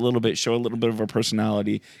 laugh a little bit, show a little bit of her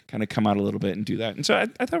personality, kind of come out a little bit and do that. And so I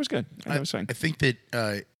thought it was good. I thought it was fine. I think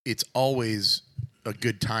that it's always a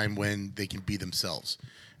good time when they can be themselves.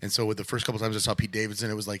 And so with the first couple times I saw Pete Davidson,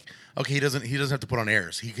 it was like, okay, he doesn't have to put on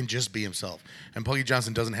airs. He can just be himself. And Punky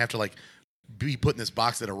Johnson doesn't have to like be put in this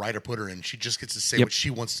box that a writer put her in. She just gets to say what she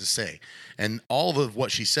wants to say. And all of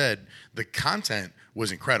what she said, the content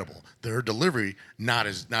was incredible. Her delivery, not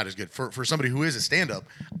as good. For somebody who is a stand-up,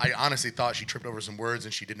 I honestly thought she tripped over some words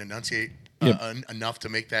and she didn't enunciate enough to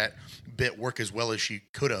make that bit work as well as she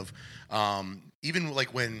could have. Even when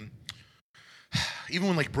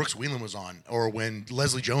like Brooks Wheelan was on, or when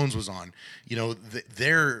Leslie Jones was on,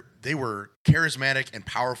 they were charismatic and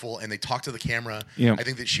powerful, and they talked to the camera. Yeah. I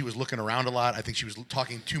think that she was looking around a lot. I think she was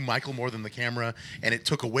talking to Michael more than the camera, and it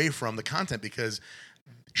took away from the content because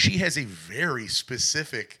she has a very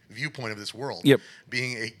specific viewpoint of this world. Yep.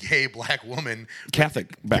 Being a gay Black woman.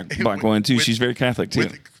 Catholic background too. She's very Catholic too.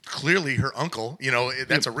 With clearly her uncle,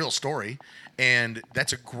 that's a real story. And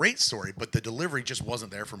that's a great story, but the delivery just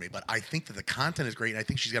wasn't there for me. But I think that the content is great, and I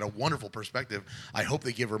think she's got a wonderful perspective. I hope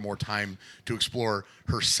they give her more time to explore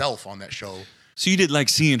herself on that show. So you did like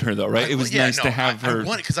seeing her though, right? It was nice to have her.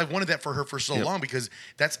 Because I've wanted that for her for so long. Because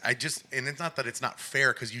and it's not that it's not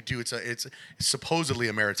fair, because you do. It's supposedly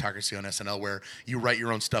a meritocracy on SNL where you write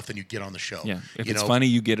your own stuff, then you get on the show. Yeah, if it's funny,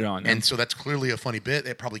 you get it on. And so that's clearly a funny bit.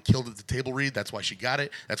 It probably killed at the table read. That's why she got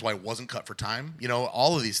it. That's why it wasn't cut for time.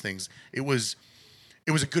 All of these things. It was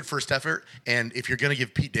a good first effort. And if you're going to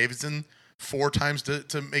give Pete Davidson 4 times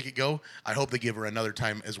to make it go, I hope they give her another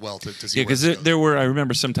time as well to see. Yeah, because there were, I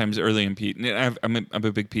remember sometimes early in Pete, and I'm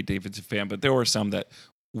a big Pete Davidson fan, but there were some that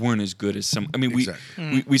weren't as good as some. I mean,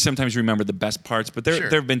 we sometimes remember the best parts, but there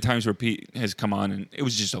have been times where Pete has come on and it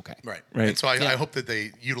was just okay. Right. And so I hope that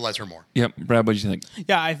they utilize her more. Yep. Brad, what did you think?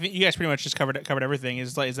 Yeah, I think you guys pretty much just covered everything.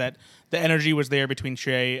 Is that the energy was there between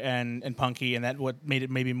Che and Punky, and that what made it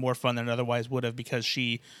maybe more fun than it otherwise would have, because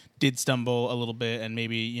she did stumble a little bit, and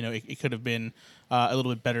maybe it could have been a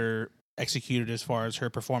little bit better executed as far as her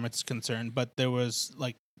performance is concerned. But there was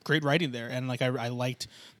like great writing there, and like I liked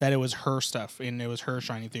that it was her stuff and it was her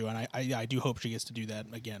shining through, and I do hope she gets to do that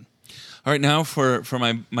again. All right, now for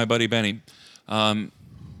my buddy Benny, Andrew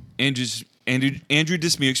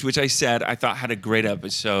Dismukes, which I said I thought had a great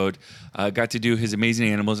episode, got to do his Amazing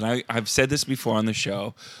Animals, and I've said this before on the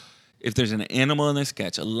show. If there's an animal in this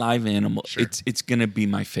sketch, a live animal, it's gonna be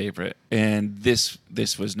my favorite, and this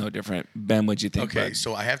was no different. Ben, what'd you think? Okay, bud?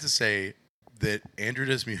 so I have to say that Andrew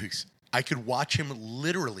Dismukes, I could watch him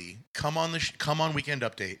literally come on Weekend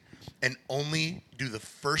Update and only do the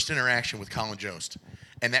first interaction with Colin Jost,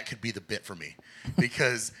 and that could be the bit for me,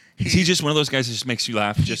 because is he just one of those guys that just makes you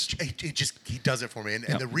laugh? He does it for me,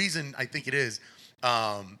 and the reason I think it is,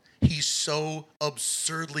 he's so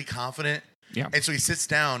absurdly confident. Yeah. And so he sits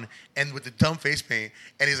down and with the dumb face paint,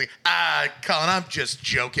 and he's like, Colin, I'm just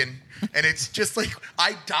joking. And it's just like,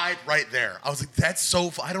 I died right there. I was like, that's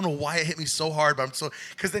so, I don't know why it hit me so hard, but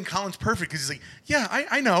because then Colin's perfect, because he's like, yeah,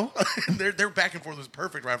 I know. their back and forth was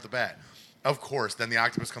perfect right off the bat. Of course, then the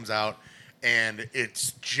octopus comes out, and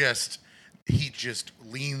it's just, he just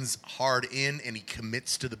leans hard in, and he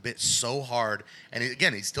commits to the bit so hard. And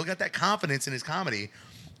again, he's still got that confidence in his comedy,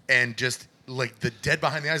 and just, like the dead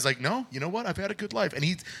behind the eyes, like, no, you know what? I've had a good life, and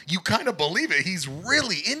you kind of believe it. He's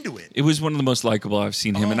really into it. It was one of the most likable I've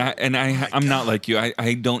seen him, I'm not God. like you.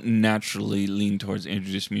 I don't naturally lean towards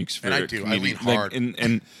Andrew Dismukes for And I do. I comedian. lean hard.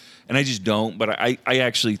 And I just don't. But I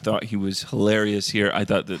actually thought he was hilarious here. I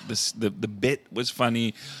thought that the bit was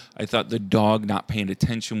funny. I thought the dog not paying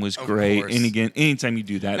attention was great. course. And again, anytime you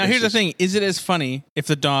do that, Now, here's the thing: is it as funny if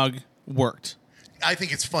the dog worked? I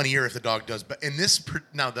think it's funnier if the dog does. But in this,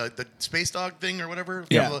 now the space dog thing or whatever,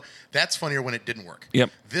 Yeah. that's funnier when it didn't work.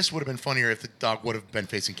 Yep. This would have been funnier if the dog would have been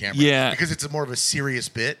facing camera. Yeah. Because it's more of a serious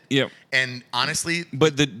bit. Yep. And honestly,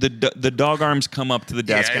 But the dog arms come up to the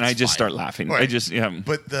desk, and I it's just fine. start laughing. Right. I just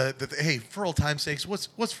But hey, for old time's sakes, what's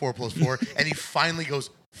 4 + 4? And he finally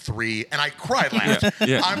goes 3, and I cried laughing.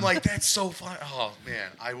 Yeah. I'm like, that's so fun. Oh man,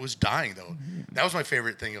 I was dying though. That was my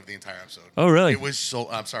favorite thing of the entire episode. Oh, really? It was so.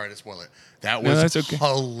 I'm sorry to spoil it. That No, was that's okay.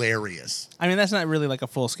 hilarious. I mean, that's not really like a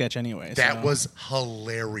full sketch anyway. That so- was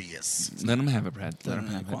hilarious. let him have it, Brad. Let him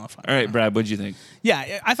really have it. qualify. All right, Brad, what'd you think?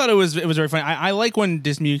 Yeah, I thought it was very funny. I like when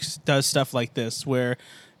Dismukes does stuff like this where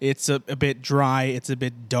it's a bit dry, it's a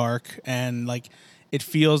bit dark, and like it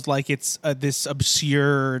feels like it's this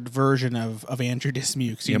absurd version of Andrew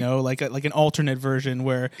Dismukes. You Yep. know, like an alternate version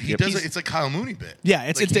where He does it. It's a Kyle Mooney bit. Yeah,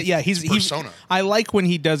 it's he's persona. I like when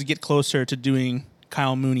he does get closer to doing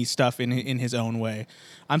Kyle Mooney stuff in his own way.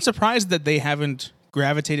 I'm surprised that they haven't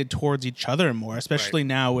gravitated towards each other more, especially Right.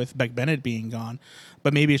 now with Beck Bennett being gone.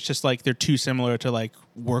 But maybe it's just like they're too similar to like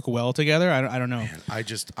work well together. I don't know.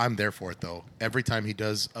 I'm there for it though. Every time he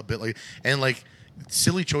does a bit like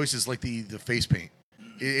silly choices like the face paint.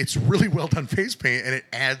 It's really well done face paint, and it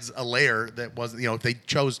adds a layer that wasn't. They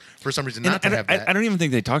chose for some reason not to have that. I don't even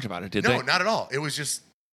think they talked about it, did they? No, not at all. It was just.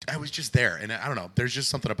 I was just there, and I don't know. There's just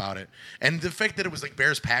something about it, and the fact that it was like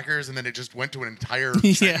Bears Packers, and then it just went to an entire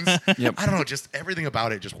Yeah. sentence. Yep. I don't know. Just everything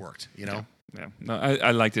about it just worked. Yeah, no,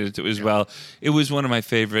 I liked it as well. It was one of my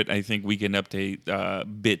favorite, I think, Weekend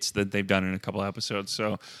Update bits that they've done in a couple episodes.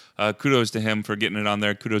 So kudos to him for getting it on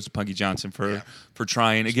there. Kudos to Punky Johnson for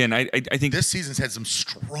trying. Again, I think This season's had some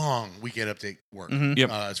strong Weekend Update work Yep.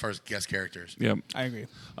 as far as guest characters. Yep. I agree.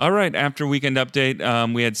 All right. After Weekend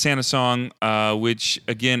Update, we had Santa Song, which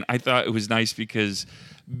again I thought it was nice because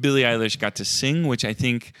Billie Eilish got to sing, which I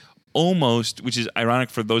think which is ironic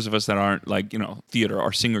for those of us that aren't like theater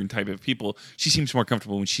or singer type of people. She seems more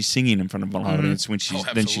comfortable when she's singing in front of an audience than she's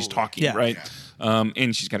absolutely. talking, Yeah. right?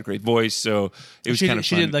 And she's got a great voice, so it was She kind of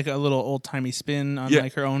she fun. did like a little old timey spin on Yeah.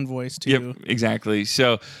 like her own voice too. Yep, exactly.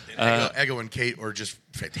 So. Ego and Kate were just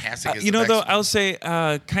fantastic. As You the know, though, Bex- I'll say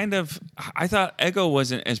I thought Ego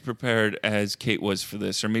wasn't as prepared as Kate was for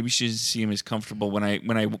this, or maybe she didn't seem as comfortable when I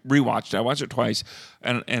rewatched it. I watched it twice,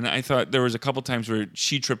 and I thought there was a couple times where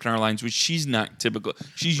she tripped on her lines, which she's not typical.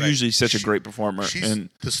 She's Right. usually such a great performer. She's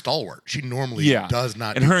the stalwart. She normally Yeah, does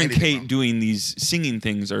not. And do her and anything Kate wrong. doing these singing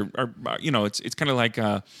things are it's kind of like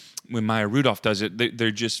when Maya Rudolph does it.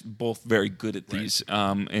 They're just both very good at these.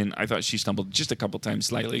 And I thought she stumbled just a couple times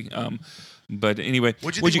slightly. But anyway,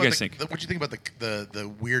 what'd you guys think? What'd you think about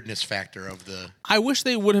the weirdness factor of the? I wish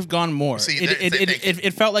they would have gone more. See,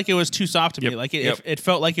 It felt like it was too soft to me. Yep. Like Yep. it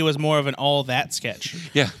felt like it was more of an all that sketch.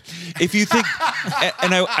 Yeah, if you think,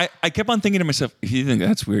 and I kept on thinking to myself, if you think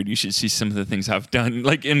that's weird, you should see some of the things I've done,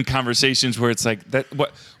 like in conversations where it's like that.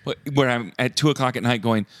 Where I'm at 2:00 at night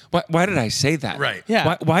going, why did I say that? Right.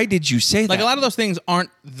 Yeah. Why did you say that? Like a lot of those things aren't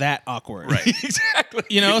that awkward. Right. exactly.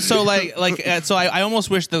 So so I almost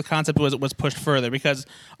wish the concept was pushed further because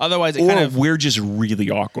otherwise it Or kind of we're just really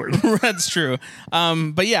awkward. that's true.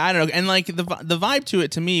 But yeah, I don't know. And like the vibe to it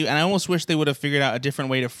to me, and I almost wish they would have figured out a different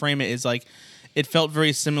way to frame it. Is like it felt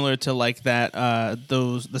very similar to like that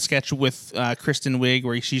the sketch with Kristen Wiig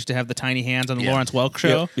where she used to have the tiny hands on the Yeah. Lawrence Welk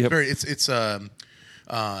show. Yep. Very,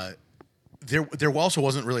 there also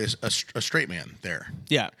wasn't really a straight man there.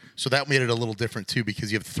 Yeah. So that made it a little different too,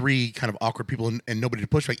 because you have three kind of awkward people and nobody to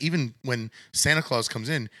push back. Even when Santa Claus comes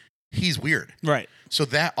in, he's weird. Right. So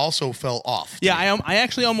that also fell off. to Yeah, me. I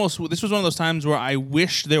actually almost this was one of those times where I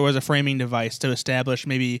wish there was a framing device to establish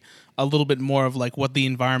maybe a little bit more of like what the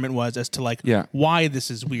environment was as to like why this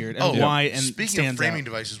is weird and why and speaking stands of framing out.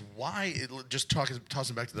 devices, why just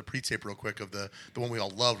tossing back to the pre-tape real quick of the one we all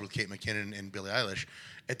loved with Kate McKinnon and Billie Eilish.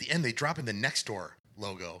 At the end, they drop in the next door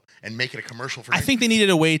logo and make it a commercial for I think they needed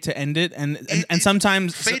a way to end it, and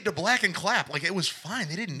sometimes fade to black and clap. Like, it was fine.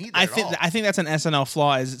 They didn't need that at all. I think that's an SNL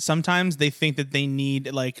flaw. Is sometimes they think that they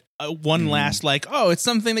need like one last like, oh, it's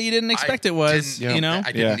something that you didn't expect it was. didn't- You know,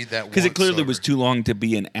 I didn't need that because it clearly whatsoever. was too long to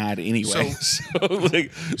be an ad anyway.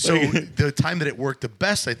 So the time that it worked the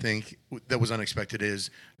best, I think, that was unexpected is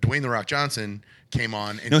Dwayne The Rock Johnson came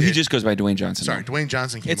on. And no, he did- just goes by Dwayne Johnson. Sorry, now. Dwayne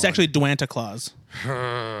Johnson came it's on. actually Dwanta Claus.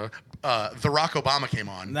 The Rock Obama came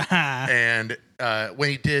on. And when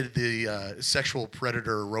he did the sexual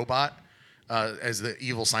predator robot as the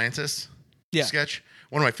evil scientist Yeah. sketch,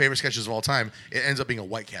 one of my favorite sketches of all time, it ends up being a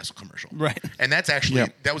White Castle commercial. Right. And that's actually, Yeah.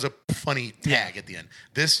 that was a funny tag at the end.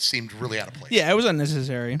 This seemed really out of place. Yeah, it was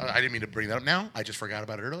unnecessary. I didn't mean to bring that up now. I just forgot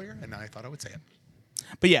about it earlier, and now I thought I would say it.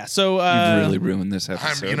 But yeah, so You've really ruined this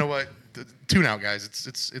episode. You know what? Tune out, guys.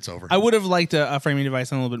 It's over. I would have liked a framing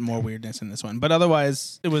device and a little bit more weirdness in this one, but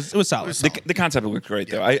otherwise it was solid. The concept worked great,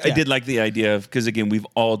 though. I did like the idea of, because again, we've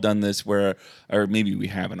all done this or maybe we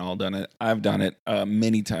haven't all done it. I've done it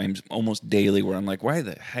many times, almost daily, where I'm like, why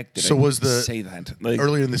the heck did I say that? Like,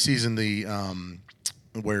 earlier in the season,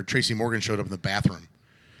 where Tracy Morgan showed up in the bathroom?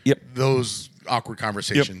 Yep. Those awkward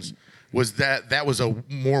conversations. Was that was a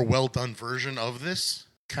more well done version of this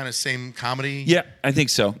kind of same comedy? Yeah, I think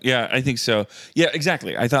so. Yeah,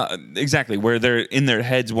 exactly. I thought exactly where they're in their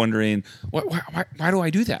heads wondering, why do I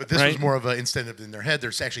do that? But this right? was more of a, instead of in their head,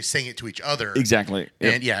 they're actually saying it to each other. Exactly.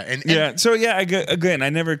 And yeah. So yeah, again, I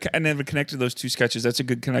never connected those two sketches. That's a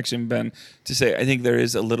good connection, Ben, to say. I think there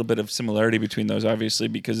is a little bit of similarity between those, obviously,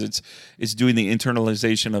 because it's doing the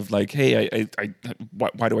internalization of like, hey,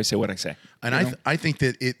 why do I say what I say? And I think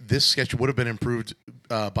that this sketch would have been improved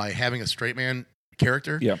by having a straight man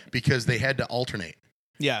character. Yeah. Because they had to alternate.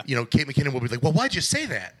 Yeah. You know, Kate McKinnon will be like, well, why'd you say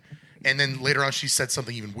that? And then later on, she said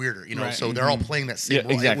something even weirder. You know, Right. so they're all playing that same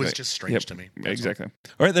role. It was just strange to me. Exactly.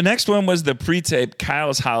 All right, the next one was the pre-tape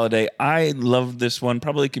Kyle's Holiday. I love this one.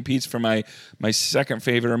 Probably competes for my second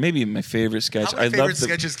favorite or maybe my favorite sketch. How many favorite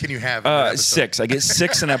sketches can you have? in an episode? 6. I get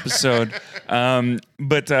 6 an episode.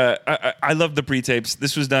 But I love the pre-tapes.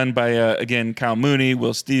 This was done by, again, Kyle Mooney,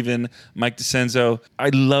 Will Steven, Mike DeCenzo. I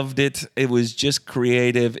loved it. It was just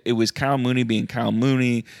creative. It was Kyle Mooney being Kyle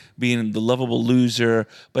Mooney, being the lovable loser,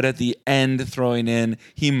 but at the end throwing in,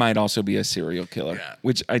 he might also be a serial killer,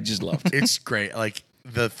 which I just loved. It's great. Like,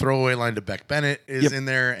 the throwaway line to Beck Bennett is in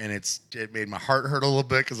there, and it made my heart hurt a little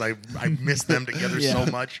bit because I miss them together so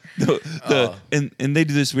much. And they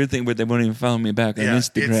do this weird thing where they won't even follow me back on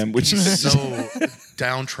Instagram, which is so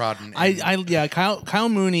downtrodden. Kyle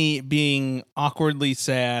Mooney being awkwardly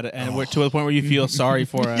sad and we're to the point where you feel sorry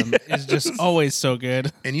for him is just always so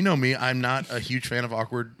good. And you know me, I'm not a huge fan of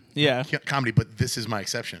awkward comedy, but this is my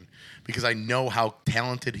exception because I know how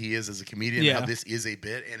talented he is as a comedian. How this is a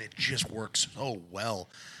bit, and it just works so well.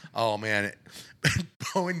 Oh man,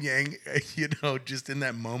 Bowen Yang, you know, just in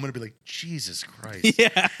that moment, I'd be like, Jesus Christ!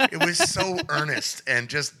 Yeah, it was so earnest and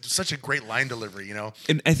just such a great line delivery. You know,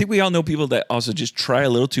 and I think we all know people that also just try a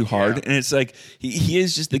little too hard, and it's like he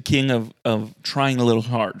is just the king of trying a little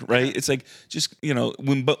hard, right? It's like just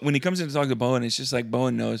when he comes in to talk to Bowen, it's just like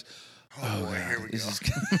Bowen knows. Oh, boy, here we go. This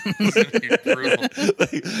is brutal.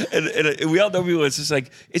 and we all know people. It's just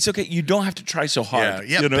like it's okay. You don't have to try so hard.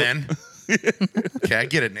 Yeah, Ben. Okay, I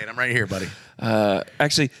get it, Nate. I'm right here, buddy.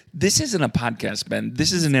 Actually, this isn't a podcast, Ben.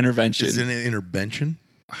 This is an intervention. Is it an intervention?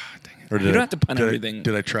 Or you don't have to pun everything.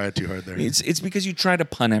 Did I try it too hard there? It's because you try to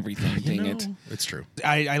pun everything. Dang it! It's true.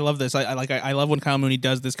 I love this. I love when Kyle Mooney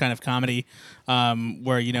does this kind of comedy,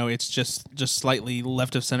 where it's just slightly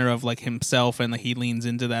left of center of like himself, and like he leans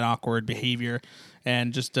into that awkward behavior,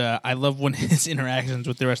 and just I love when his interactions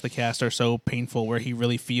with the rest of the cast are so painful, where he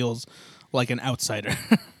really feels like an outsider.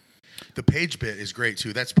 The Page bit is great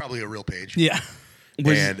too. That's probably a real Page. Yeah.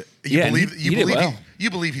 And you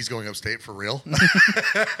believe he's going upstate for real.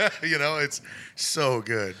 It's so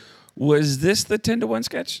good. Was this the 10-1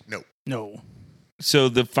 sketch? No. So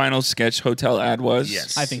the final sketch hotel ad was?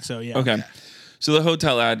 Yes. I think so, yeah. Okay. Yeah. So the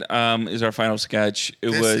hotel ad is our final sketch.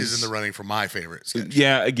 This is in the running for my favorite sketch.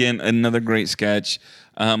 Yeah, again, another great sketch.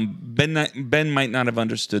 Ben might not have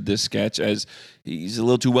understood this sketch as he's a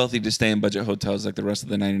little too wealthy to stay in budget hotels like the rest of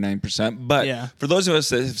the 99%. But for those of us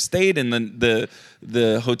that have stayed in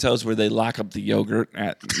the hotels where they lock up the yogurt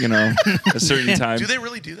at a certain time, do they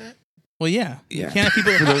really do that? Well, yeah. You can't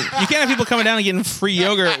have people coming down and getting free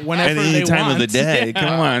yogurt whenever any they time want. of the day.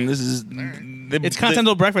 Come on, this is it's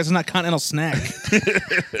continental breakfast. It's not continental snack.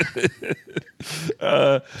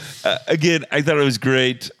 Again, I thought it was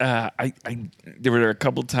great. There were a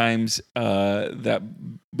couple times that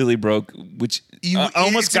Billy broke, which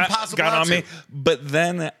almost got on me. But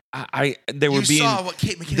then they were being. Saw what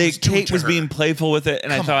Kate McKinnon was doing Kate was to being her. playful with it,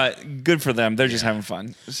 and I thought, good for them. They're just having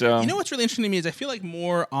fun. So You know what's really interesting to me is I feel like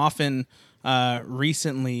more often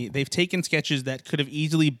recently they've taken sketches that could have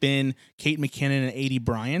easily been Kate McKinnon and Aidy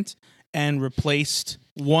Bryant and replaced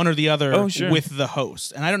one or the other with the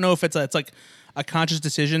host. And I don't know if it's like a conscious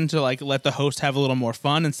decision to like let the host have a little more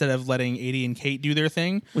fun instead of letting Aidy and Kate do their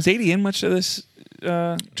thing. was Aidy in much of this?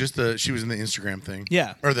 Just she was in the Instagram thing.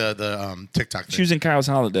 Yeah. Or the TikTok thing. She was in Kyle's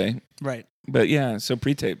Holiday, Right. but yeah, so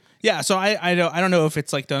pre-tape. Yeah, so I don't know if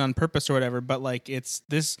it's like done on purpose or whatever, but like it's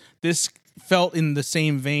this felt in the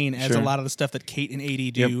same vein as a lot of the stuff that Kate and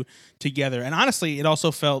Aidy do together. And honestly, it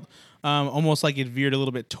also felt almost like it veered a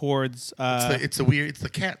little bit towards it's the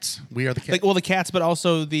cats. We are the cats. the cats, but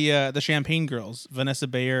also the Champagne Girls, Vanessa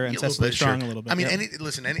Bayer and Yeah, a little Cecily bit, Strong sure. a little bit. I mean,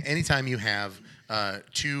 Yep. anytime you have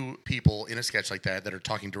two people in a sketch like that are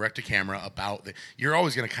talking direct to camera about you're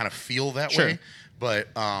always going to kind of feel that way. But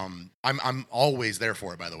I'm always there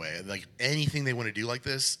for it. By the way, like anything they want to do like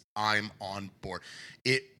this, I'm on board.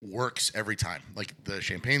 It works every time. Like the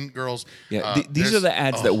Champagne Girls. Yeah, these are the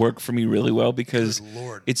ads that work for me really well because Good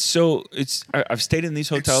Lord. I've stayed in these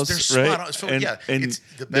hotels, they're right? spot on. So, and it's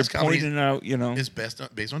the best they're comedy pointing out, is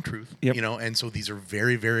based on truth. Yep. And so these are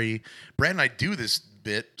very, very. Brad and I do this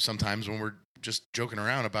bit sometimes when we're just joking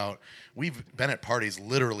around about. We've been at parties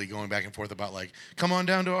literally going back and forth about like, come on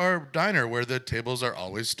down to our diner where the tables are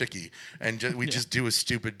always sticky, and we just do a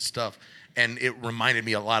stupid stuff. And it reminded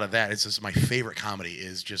me a lot of that. It's just my favorite comedy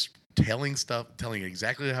is just telling it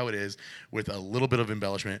exactly how it is with a little bit of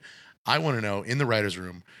embellishment. I want to know in the writer's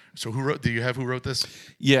room. So who wrote this?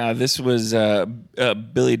 Yeah, this was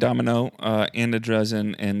Billy Domino, Anna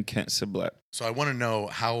Dresden, and Kent Sublette. So I want to know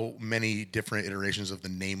how many different iterations of the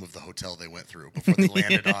name of the hotel they went through before they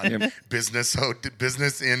landed on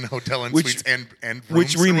business in hotel and suites and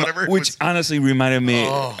rooms or whatever. Which honestly reminded me.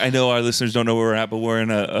 I know our listeners don't know where we're at, but we're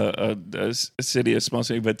in a small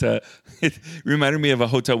city. But it reminded me of a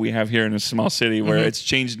hotel we have here in a small city where it's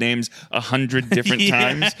changed names 100 different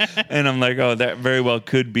times, and I'm like, oh, that very well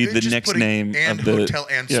could be They're the just next putting name and of the hotel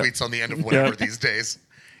and suites on the end of whatever these days.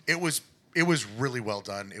 It was really well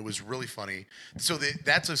done. It was really funny. So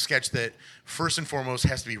that's a sketch that first and foremost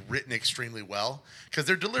has to be written extremely well because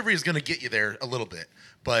their delivery is going to get you there a little bit.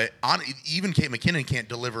 But even Kate McKinnon can't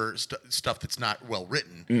deliver stuff that's not well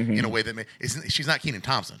written in a way that she's not Kenan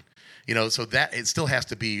Thompson. So that it still has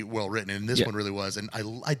to be well written, and this one really was. And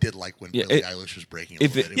I did like when Billie Eilish was breaking.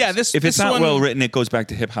 If it's not well written, it goes back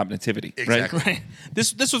to hip hop nativity, exactly. Right.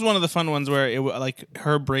 This was one of the fun ones where it like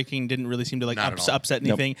her breaking didn't really seem to like upset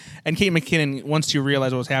anything. And Kate McKinnon, once she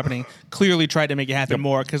realized what was happening, clearly tried to make it happen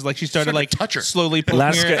more because like she started like touch her. slowly poking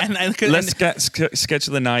her. Sketch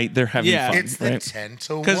of the night. They're having fun. It's the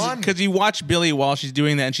 10-1 because you watch Billy while she's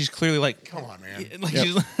doing that, and she's clearly like, come on, man, like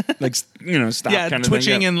she's like stop, yeah, kind of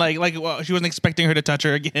twitching thing. and like well, she wasn't expecting her to touch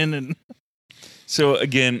her again. And so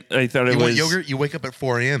again, I thought it was want yogurt. You wake up at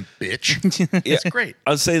 4 a.m., bitch. It's great.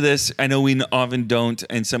 I'll say this: I know we often don't,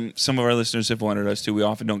 and some of our listeners have wanted us to. We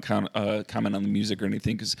often don't comment on the music or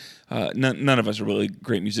anything because none of us are really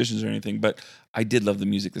great musicians or anything. But I did love the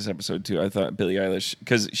music this episode too. I thought Billie Eilish,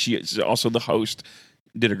 because she is also the host,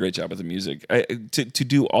 did a great job with the music. To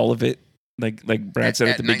do all of it, like Brad said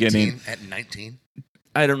at the beginning. At 19.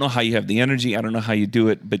 I don't know how you have the energy. I don't know how you do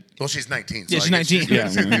it, but she's 19. Yeah, she's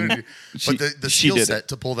 19. But the skill set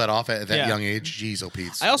to pull that off at that young age, geez, oh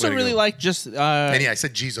Pete's. I also really like just and I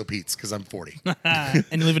said geez, oh Pete's because I'm 40. and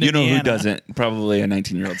you live in you know Indiana. who doesn't? Probably a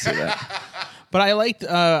 19-year-old say that. But I liked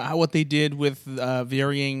what they did with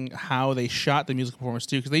varying how they shot the musical performance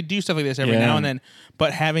too, because they do stuff like this every now and then.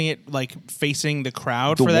 But having it like facing the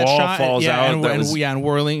crowd The for that wall shot, falls out, and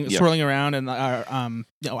whirling, swirling around, and I don't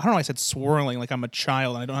know why I said swirling like I'm a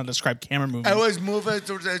child and I don't know how to describe camera movement. I always move it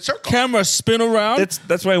towards a circle. Camera spin around.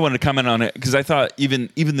 That's why I wanted to comment on it because I thought even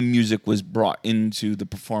the music was brought into the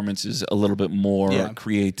performances a little bit more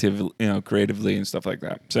creatively and stuff like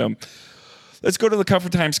that. So. Let's go to the Cover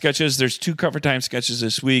Time sketches. There's 2 Cover Time sketches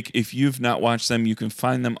this week. If you've not watched them, you can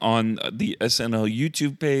find them on the SNL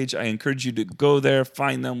YouTube page. I encourage you to go there,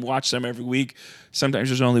 find them, watch them every week. Sometimes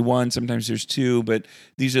there's only 1, sometimes there's 2, but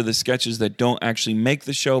these are the sketches that don't actually make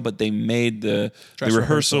the show, but they made the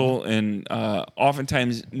rehearsal. And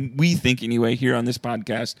oftentimes, we think anyway, here on this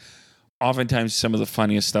podcast, oftentimes some of the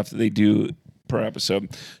funniest stuff that they do per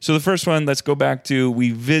episode. So the first one, let's go back to,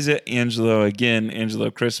 we visit Angelo again,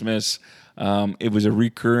 Angelo Christmas. It was a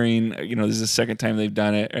recurring. This is the second time they've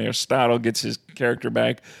done it. Aristotle gets his character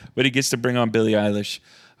back, but he gets to bring on Billie Eilish.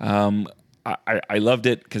 I loved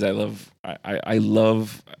it because I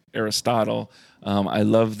love Aristotle. I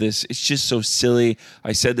love this. It's just so silly.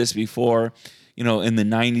 I said this before. In the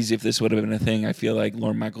 90s, if this would have been a thing, I feel like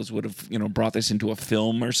Lorne Michaels would have, brought this into a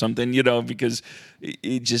film or something, because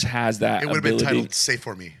it just has that. It would have been titled "Say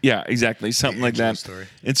for Me." Yeah, exactly, something like that. Story.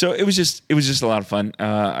 And so it was just a lot of fun.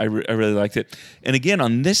 I really liked it. And again,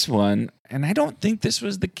 on this one, and I don't think this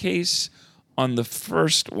was the case on the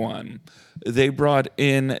first one, they brought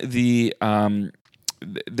in the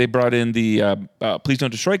Please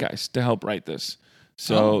Don't Destroy guys to help write this.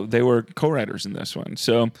 So they were co-writers in this one.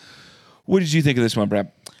 So. What did you think of this one,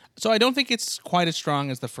 Brad? So I don't think it's quite as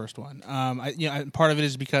strong as the first one. Part of it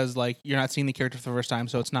is because you're not seeing the character for the first time,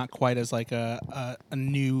 so it's not quite as a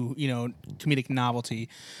new comedic novelty.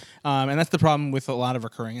 And that's the problem with a lot of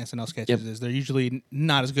recurring SNL sketches is they're usually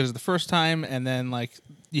not as good as the first time, and then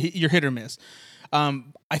you're hit or miss.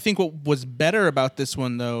 I think what was better about this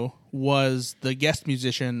one, though, was the guest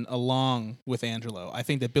musician along with Angelo. I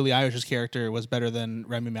think that Billie Eilish's character was better than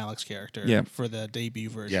Rami Malek's character for the debut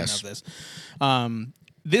version of this.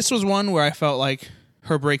 This was one where I felt like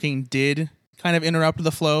her breaking did kind of interrupt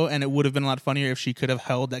the flow, and it would have been a lot funnier if she could have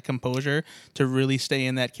held that composure to really stay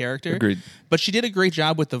in that character. Agreed. But she did a great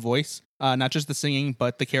job with the voice, not just the singing,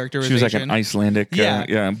 but the characterization. She was like an Icelandic,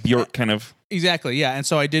 Björk kind of. Exactly, yeah, and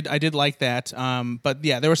so I did like that. But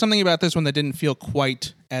yeah, there was something about this one that didn't feel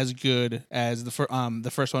quite as good as the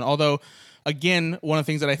first one. Although, again, one of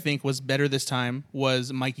the things that I think was better this time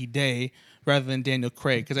was Mikey Day rather than Daniel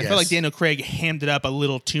Craig, because I felt like Daniel Craig hammed it up a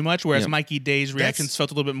little too much, whereas Mikey Day's reactions felt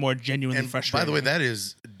a little bit more genuinely frustrating. By the way, that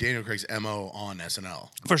is Daniel Craig's MO on SNL.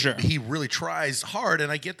 For sure. He really tries hard,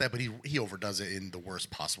 and I get that, but he overdoes it in the worst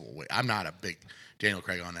possible way. I'm not a big Daniel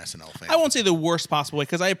Craig on SNL fan. I won't say the worst possible way,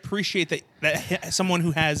 because I appreciate that someone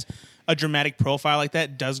who has a dramatic profile like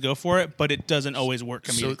that does go for it, but it doesn't always work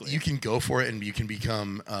comedically. So you can go for it, and you can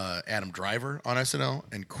become Adam Driver on SNL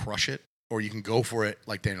and crush it, or you can go for it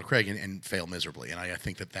like Daniel Craig and fail miserably. And I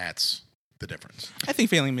think that's the difference. I think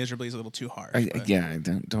failing miserably is a little too hard. I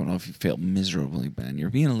don't know if you failed miserably, Ben. You're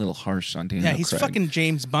being a little harsh on Daniel Craig. Yeah, he's fucking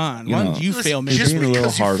James Bond. Why don't you fail Just miserably?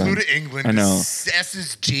 because you flew on. to England, I know.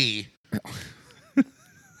 SSG.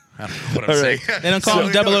 I don't know what I'm saying. They don't call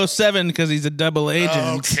him 007 because he's a double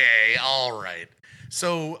agent. Okay, all right.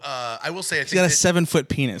 So I will say, I think He's got a 7-foot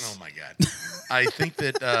penis. Oh my god! I think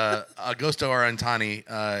that Augusto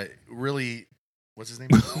Arantani really. What's his name?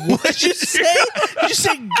 What did you say? Did you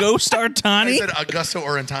say Ghost I Artani? said Augusto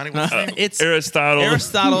Arantani. What's his name? It's Aristotle.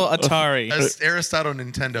 Atari. Aristotle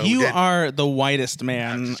Nintendo. You are the whitest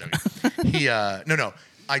man. He no.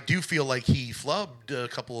 I do feel like he flubbed a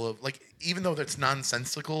couple of even though that's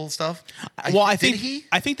nonsensical stuff. I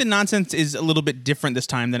think the nonsense is a little bit different this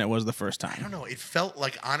time than it was the first time. I don't know. It felt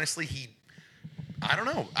like honestly I don't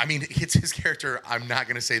know. I mean, it's his character. I'm not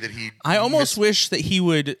going to say that he. I almost wish that he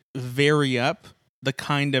would vary up the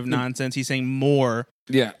kind of nonsense he's saying more.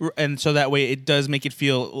 Yeah. And so that way it does make it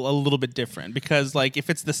feel a little bit different, because if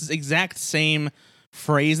it's this exact same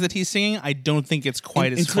phrase that he's singing, I don't think it's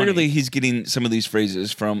quite as and clearly funny. He's getting some of these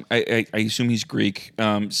phrases from I assume he's Greek,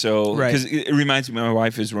 so Right. because it reminds me, my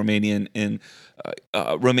wife is Romanian, and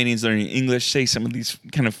Romanians learning English say some of these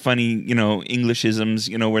kind of funny Englishisms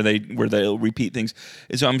where they'll repeat things,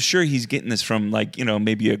 and so I'm sure he's getting this from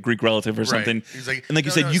maybe a Greek relative or something. He's like, and like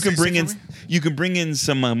you said, you can bring in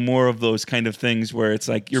some more of those kind of things where it's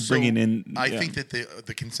like you're bringing in. I think that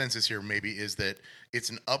the consensus here maybe is that it's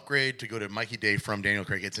an upgrade to go to Mikey Day from Daniel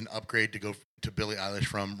Craig. It's an upgrade to go to Billie Eilish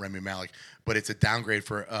from Rami Malek, but it's a downgrade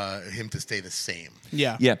for him to stay the same.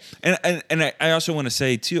 Yeah. Yeah, and I also want to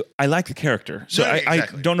say too, I like the character, so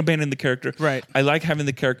exactly. I don't abandon the character. Right. I like having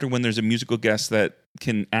the character when there's a musical guest that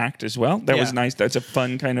can act as well. That was nice. That's a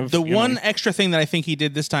fun kind of. The one extra thing that I think he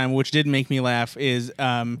did this time, which did make me laugh, is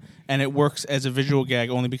and it works as a visual gag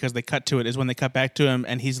only because they cut to it, is when they cut back to him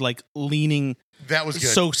and he's leaning. That was good.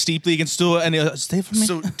 So steeply against stool, and stay for me.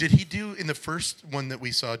 So did he do in the first one that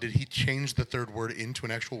we saw? Did he change the third word into an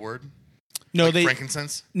actual word? No,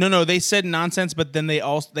 frankincense. No, they said nonsense, but then they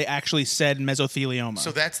actually said mesothelioma.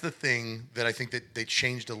 So that's the thing that I think that they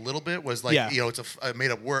changed a little bit was it's a made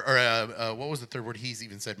up word, or what was the third word he's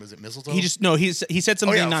even said? Was it mistletoe? He said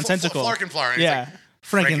something nonsensical. Flarkenflower. Yeah.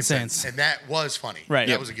 Frankincense. And that was funny. Right.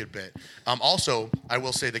 That was a good bit. Also, I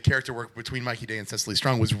will say the character work between Mikey Day and Cecily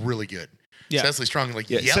Strong was really good. Yeah. Cecily Strong,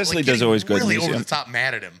 Cecily does always good really news, over the top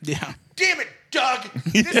mad at him. Yeah. Damn it, Doug,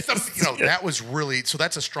 this is that was really, so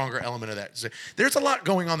that's a stronger element of that. So there's a lot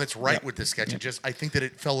going on that's right with this sketch. And just, I think that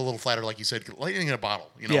it fell a little flatter, like you said, lightning in a bottle,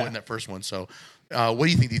 in that first one. So what do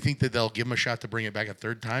you think? Do you think that they'll give him a shot to bring it back a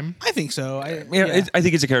third time? I think so. I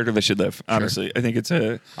think it's a character that should live. Honestly, I think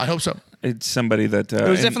I hope so. It's somebody that it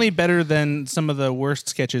was definitely better than some of the worst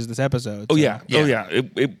sketches this episode. Oh so. yeah.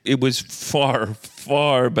 It was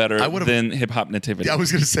far better than Hip Hop Nativity. Yeah, I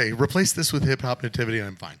was going to say replace this with Hip Hop Nativity, and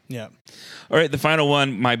I'm fine. Yeah. All right, the final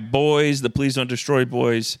one. My boys, the Please Don't Destroy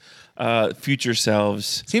boys, future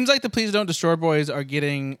selves. Seems like the Please Don't Destroy boys are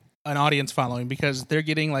getting an audience following because they're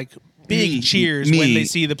getting like big cheers when they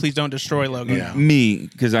see the Please Don't Destroy logo. Yeah. Me,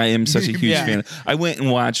 because I am such a huge Yeah. fan. I went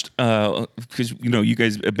and watched, because you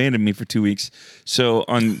guys abandoned me for 2 weeks. So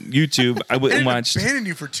on YouTube, I went and watched. I abandoned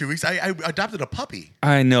you for 2 weeks. I adopted a puppy.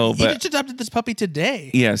 I know, He but just adopted this puppy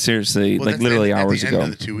today. yeah, seriously, Well, like that's literally at hours the ago.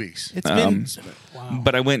 end of the 2 weeks. It's been wow.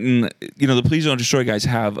 But I went and, the Please Don't Destroy guys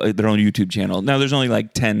have their own YouTube channel. Now, there's only like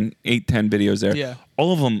 8, 10 videos there. Yeah.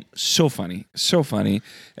 All of them so funny.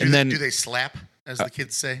 And Do they slap, as the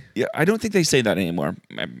kids say? yeah, I don't think they say that anymore.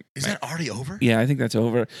 Is that already over? Yeah, I think that's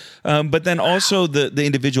over. But then also the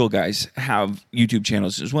individual guys have YouTube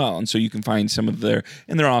channels as well. And so you can find some of their,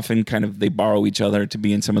 and they're often kind of, they borrow each other to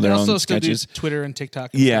be in some of They their also own still sketches. do Twitter and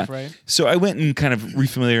TikTok and Yeah. stuff, right? So I went and kind of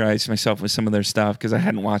refamiliarized myself with some of their stuff because I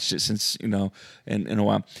hadn't watched it since, in a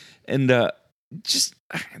while. And just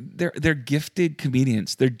they're gifted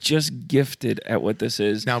comedians. They're just gifted at what this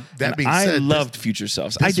is. Now, that And being I said, loved Future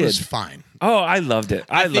Selves. This I did. was fine. Oh, I loved it.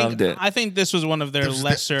 I loved it. I think this was one of their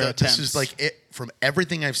lesser attempts. This is like it from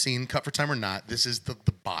everything I've seen, cut for time or not. This is the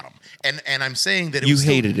bottom, and I'm saying that You was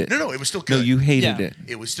still, hated it. No, it was still good. No, you hated Yeah. it.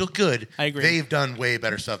 It was still good. I agree. They've done way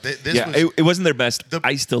better stuff. This Yeah, was, it wasn't their best.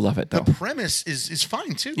 I still love it though. the premise is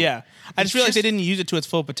fine too. Yeah. I just realized they didn't use it to its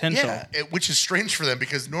full potential. Yeah, which is strange for them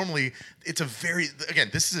because normally it's a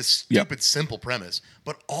this is a stupid simple premise,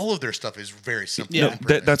 but all of their stuff is very simple. Yeah. in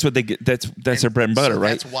premise. That's what they get. That's their bread and butter, so right?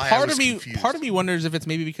 That's why I Part was of me confused. part of me wonders if it's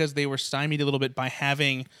maybe because they were stymied a little bit by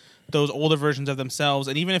having those older versions of themselves,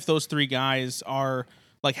 and even if those three guys are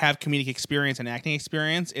like have comedic experience and acting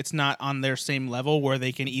experience, it's not on their same level where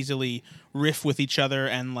they can easily riff with each other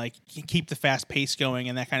and like keep the fast pace going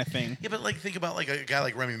and that kind of thing. Yeah, but like think about like a guy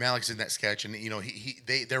like Remy Malek's in that sketch, and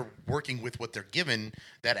they're working with what they're given,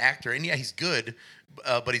 that actor, and yeah, he's good,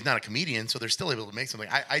 but he's not a comedian, so they're still able to make something.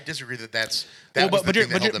 I disagree that But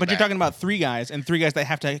you're talking about three guys that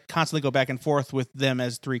have to constantly go back and forth with them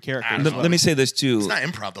as three characters. Let me say this too. It's not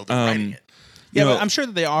improv though; they're writing it. Yeah, You know, but I'm sure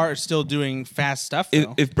that they are still doing fast stuff.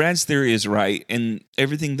 Though. If Brad's theory is right and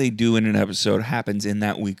everything they do in an episode happens in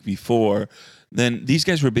that week before, then these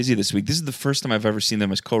guys were busy this week. This is the first time I've ever seen them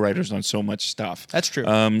as co-writers on so much stuff. That's true.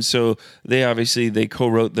 So they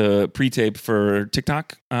co-wrote the pre-tape for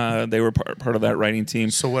TikTok. They were part of that writing team.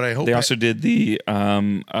 So what I hope they also did the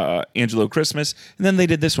Angelo Christmas, and then they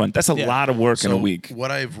did this one. That's a lot of work in a week.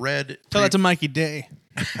 What I've read, Tell that to Mikey Day.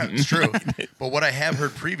 it's true. But what I have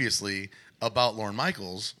heard previously about Lorne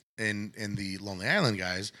Michaels and the Lonely Island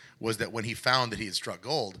guys was that when he found that he had struck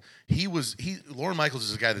gold, Lorne Michaels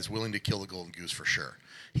is a guy that's willing to kill the golden goose for sure.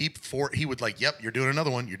 He would like, yep, you're doing another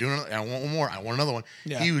one. You're doing another. I want one more. I want another one.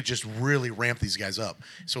 Yeah. He would just really ramp these guys up.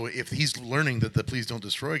 So if he's learning that the Please Don't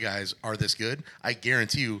Destroy guys are this good, I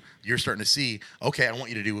guarantee you're starting to see, okay, I want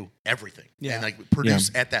you to do everything and like produce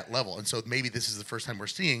at that level. And so maybe this is the first time we're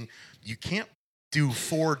seeing you can't do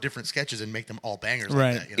 4 different sketches and make them all bangers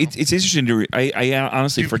Right. like that. You know? It's interesting to. I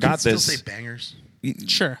honestly forgot Can you this. still say bangers?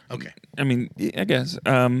 Sure. Okay. I mean, I guess.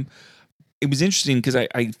 It was interesting because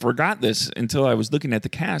I forgot this until I was looking at the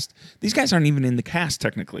cast. These guys aren't even in the cast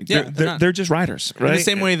technically. Yeah, they're just writers, right? In the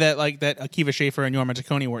same way that Akiva Schaffer and Yorma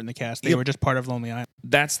Taccone weren't in the cast. They were just part of Lonely Island.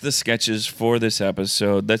 That's the sketches for this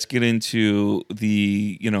episode. Let's get into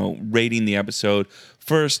the rating the episode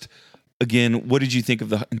first. Again, what did you think of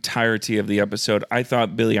the entirety of the episode? I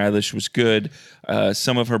thought Billie Eilish was good.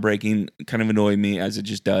 Some of her breaking kind of annoyed me, as it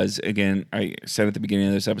just does. Again, I said at the beginning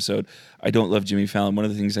of this episode, I don't love Jimmy Fallon. One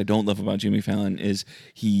of the things I don't love about Jimmy Fallon is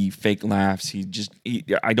he fake laughs.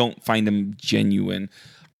 I don't find him genuine.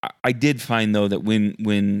 I did find though that when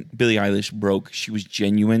Billie Eilish broke, she was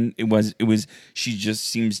genuine. It was she just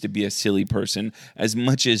seems to be a silly person. As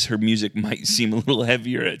much as her music might seem a little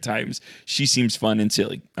heavier at times, she seems fun and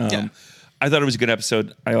silly. I thought it was a good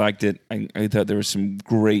episode. I liked it. I thought there were some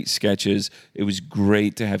great sketches. It was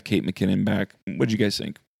great to have Kate McKinnon back. What did you guys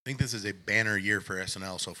think? I think this is a banner year for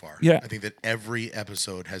SNL so far. Yeah. I think that every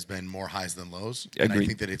episode has been more highs than lows. And I Agreed.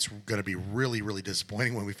 think that it's going to be really, really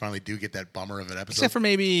disappointing when we finally do get that bummer of an episode. Except for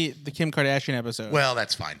maybe the Kim Kardashian episode. well,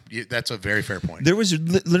 that's fine. That's a very fair point. There was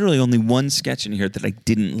literally only one sketch in here that I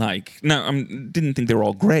didn't like. No, I didn't think they were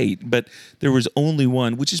all great, but there was only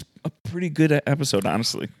one, which is a pretty good episode,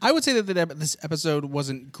 honestly. I would say that this episode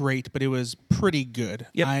wasn't great, but it was pretty good.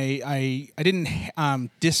 Yep. I didn't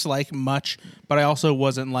dislike much, but I also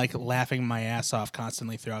wasn't like laughing my ass off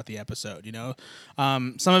constantly throughout the episode. You know,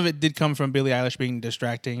 some of it did come from Billie Eilish being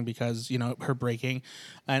distracting because her breaking,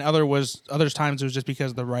 and other times it was just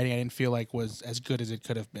because the writing I didn't feel like was as good as it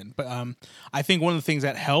could have been. But I think one of the things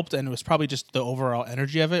that helped, and it was probably just the overall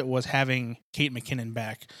energy of it, was having Kate McKinnon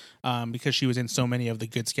back because she was in so many of the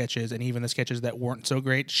good sketches, and even the sketches that weren't so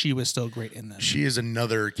great, she was still great in them. She is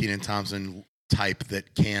another Kenan Thompson type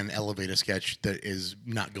that can elevate a sketch that is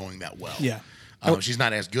not going that well. Yeah. She's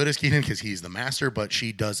not as good as Kenan because he's the master, but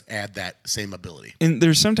she does add that same ability. And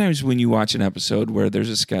there's sometimes when you watch an episode where there's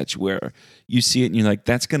a sketch where you see it and you're like,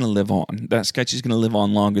 that's going to live on. That sketch is going to live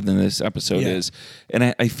on longer than this episode is.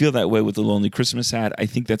 And I feel that way with The Lonely Christmas Ad. I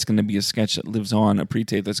think that's going to be a sketch that lives on, a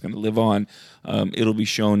pre-tape that's going to live on. It'll be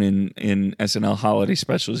shown in SNL holiday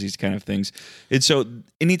specials, these kind of things. And so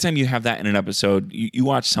anytime you have that in an episode, you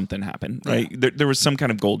watch something happen, right? Yeah. There was some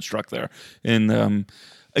kind of gold struck there. And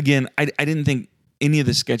again, I didn't think any of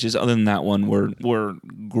the sketches other than that one were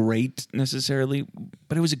great necessarily,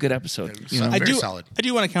 but it was a good episode. Very solid. I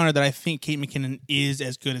do want to counter that I think Kate McKinnon is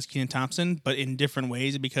as good as Kenan Thompson, but in different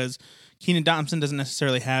ways because Kenan Thompson doesn't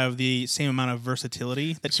necessarily have the same amount of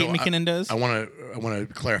versatility that Kate McKinnon does. I want to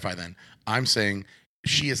clarify then. I'm saying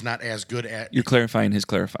she is not as good at. You're clarifying his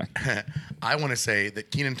clarifying. I want to say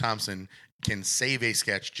that Kenan Thompson can save a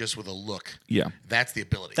sketch just with a look. Yeah. That's the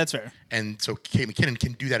ability. That's fair. And so Kate McKinnon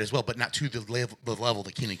can do that as well, but not to the level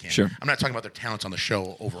that Kenan can. Sure. I'm not talking about their talents on the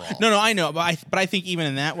show overall. No, I know, but I think even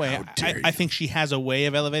in that way, How dare I you. think she has a way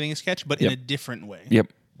of elevating a sketch, but in a different way. Yep.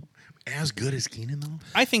 As good as Kenan, though?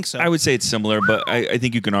 I think so. I would say it's similar, but I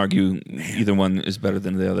think you can argue either one is better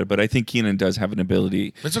than the other. But I think Kenan does have an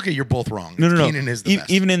ability. It's okay. You're both wrong. No. Kenan is the best.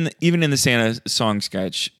 Even in the Santa song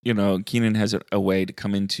sketch, Kenan has a way to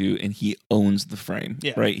come into and he owns the frame.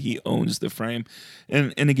 Yeah. Right. He owns the frame.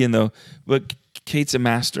 And again though, but Kate's a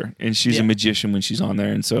master and she's a magician when she's on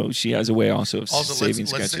there, and so she has a way also of saving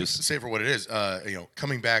sketches. Let's say for what it is.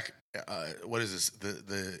 Coming back. What is this?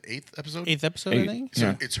 The eighth episode? Eighth episode, I think. So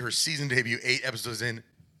Yeah. it's her season debut. 8 episodes in.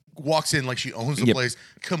 Walks in like she owns the place.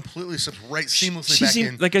 Completely slips right seamlessly back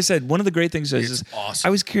in. Like I said, one of the great things is awesome. I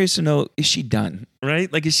was curious to know, is she done?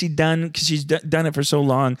 Right? Like, is she done? Because she's done it for so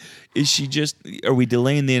long. Is she just? Are we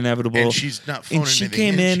delaying the inevitable? And she's not phoning And she anything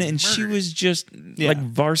came in She and she murdered. was just like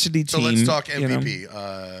varsity So team. let's talk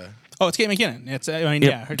MVP. Oh, it's Kate McKinnon. It's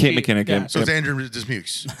Kate McKinnon again. So it's Andrew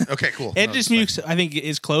Dismukes. Okay, cool. Ed Dismukes, I think,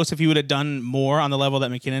 is close. If he would have done more on the level that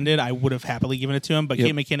McKinnon did, I would have happily given it to him. But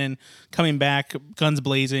Kate McKinnon coming back, guns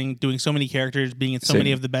blazing, doing so many characters, being in so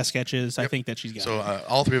many of the best sketches, I think that she's got. So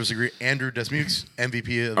all three of us agree. Andrew Dismukes,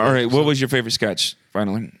 MVP. Of All right. What was your favorite sketch?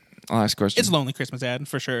 Finally, last question. It's Lonely Christmas Ad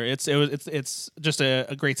for sure. It's just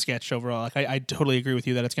a great sketch overall. Like I totally agree with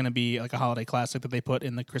you that it's going to be like a holiday classic that they put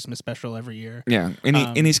in the Christmas special every year. Yeah.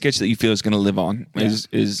 Any sketch that you feel is going to live on is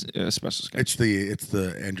a special sketch. It's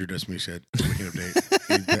the Andrew Dismukes at Speaking of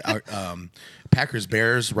Date. Packers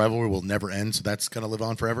Bears rivalry will never end, so that's going to live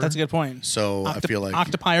on forever. That's a good point. So I feel like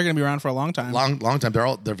Octopi are going to be around for a long time. long time.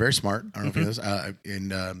 They're very smart. I don't know if you know this.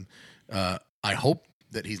 And I hope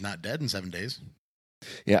that he's not dead in 7 days.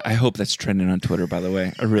 Yeah, I hope that's trending on Twitter. By the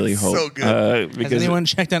way, I really hope. So good. Has Because anyone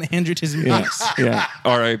checked on Andrew Dismukes? yeah,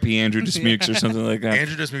 R.I.P. Andrew Dismukes or something like that.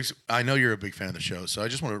 Andrew Dismukes, I know you're a big fan of the show, so I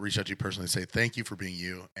just want to reach out to you personally and say thank you for being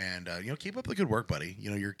you, and keep up the good work, buddy.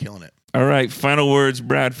 You're killing it. All right, final words,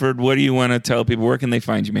 Bradford. What do you want to tell people? Where can they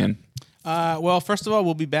find you, man? Well, first of all,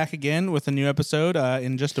 we'll be back again with a new episode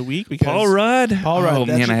in just a week. Because Paul Rudd. Paul Rudd. Oh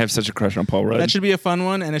That man, should- I have such a crush on Paul Rudd. That should be a fun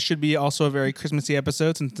one, and it should be also a very Christmassy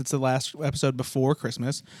episode since it's the last episode before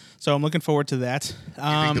Christmas. So I'm looking forward to that.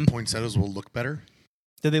 I think the poinsettias will look better.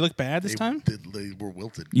 Did they look bad this time? They were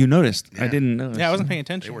wilted. You noticed? Yeah. I didn't notice. Yeah, I wasn't paying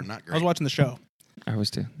attention. They were not I was great. watching the show. I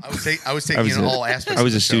was too. I was taking in all aspects. I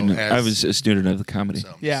was of a the student. Show as, I was a student of the comedy.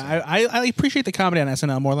 so- Yeah, I appreciate the comedy on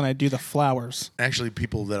SNL more than I do the flowers. Actually,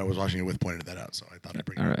 people that I was watching it with pointed that out, so I thought I'd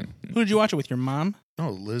bring All it right. up. Who did you watch it with? Your mom?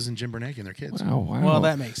 No, Liz and Jim Bernanke and their kids. Oh wow. Well,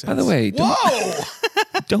 that makes By the sense. way, don't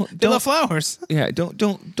Whoa! They love flowers.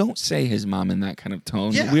 don't say his mom in that kind of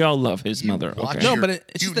tone. Yeah. We all love his mother. Watch Okay. No, your- but it's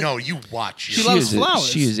you just that- know you watch. She your- loves is flowers.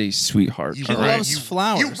 She is a sweetheart. You She all right? loves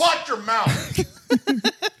flowers. You watch your mouth.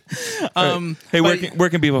 Hey, where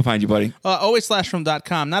can people find you, buddy?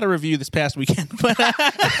 Always/from.com. Not a review this past weekend, but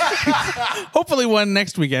hopefully one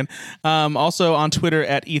next weekend. Also on Twitter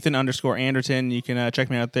at Ethan_Anderton. You can check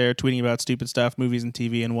me out there, tweeting about stupid stuff, movies and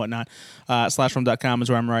TV and whatnot. /from.com is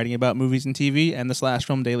where I'm writing about movies and TV, and the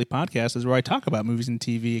 /from Daily Podcast is where I talk about movies and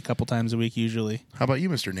TV a couple times a week usually. How about you,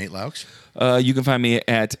 Mr. Nate Laux? You can find me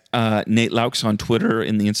at Nate Laux on Twitter,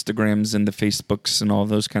 in the Instagrams and the Facebooks and all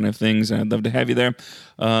those kind of things. And I'd love to have you there.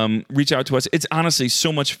 Reach out to us. It's honestly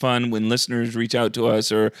so much fun when listeners reach out to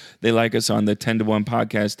us or they like us on the 10 to 1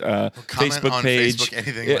 podcast Facebook on page. Facebook,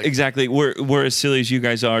 anything Yeah, like exactly. We're as silly as you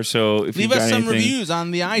guys are. So if Leave you've got us some anything, reviews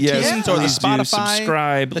on the iTunes Yes, or the please do. Spotify.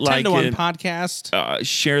 Subscribe, the 10 like to 1 it. podcast.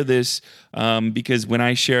 Share this because when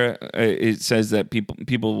I share, it says that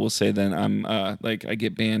people will say that I'm like I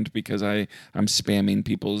get banned because I'm spamming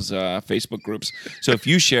people's Facebook groups. So if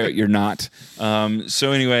you share it, you're not.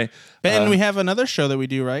 So anyway, Ben, we have another show that we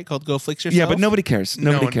do, right? Called Go Flix Yourself. yeah, but nobody cares.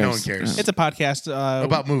 Nobody one- cares. no one cares. It's a podcast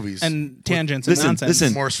About movies. and tangents and nonsense.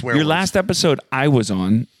 Listen. More swear Your words. last episode I was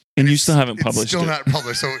on, and you still haven't It's published still it. not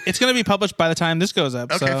published. So It's going to be published by the time this goes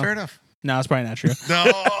up. okay, so. fair enough. No, it's probably not true. No,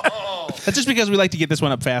 That's just because we like to get this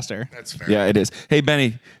one up faster. that's fair. Yeah, it is. Hey,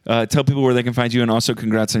 Benny, tell people where they can find you, and also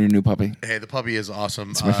congrats on your new puppy. Hey, the puppy is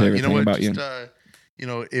awesome. It's my favorite you know thing what? about Just, you. You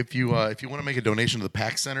know, if you want to make a donation to the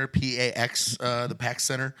PAX Center, PAX, the PAX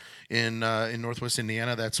Center in Northwest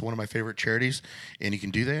Indiana, that's one of my favorite charities, and you can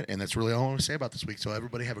do that. And that's really all I want to say about this week. So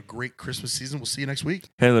everybody have a great Christmas season. We'll see you next week.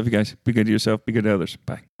 Hey, I love you guys. Be good to yourself. Be good to others.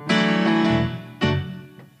 Bye.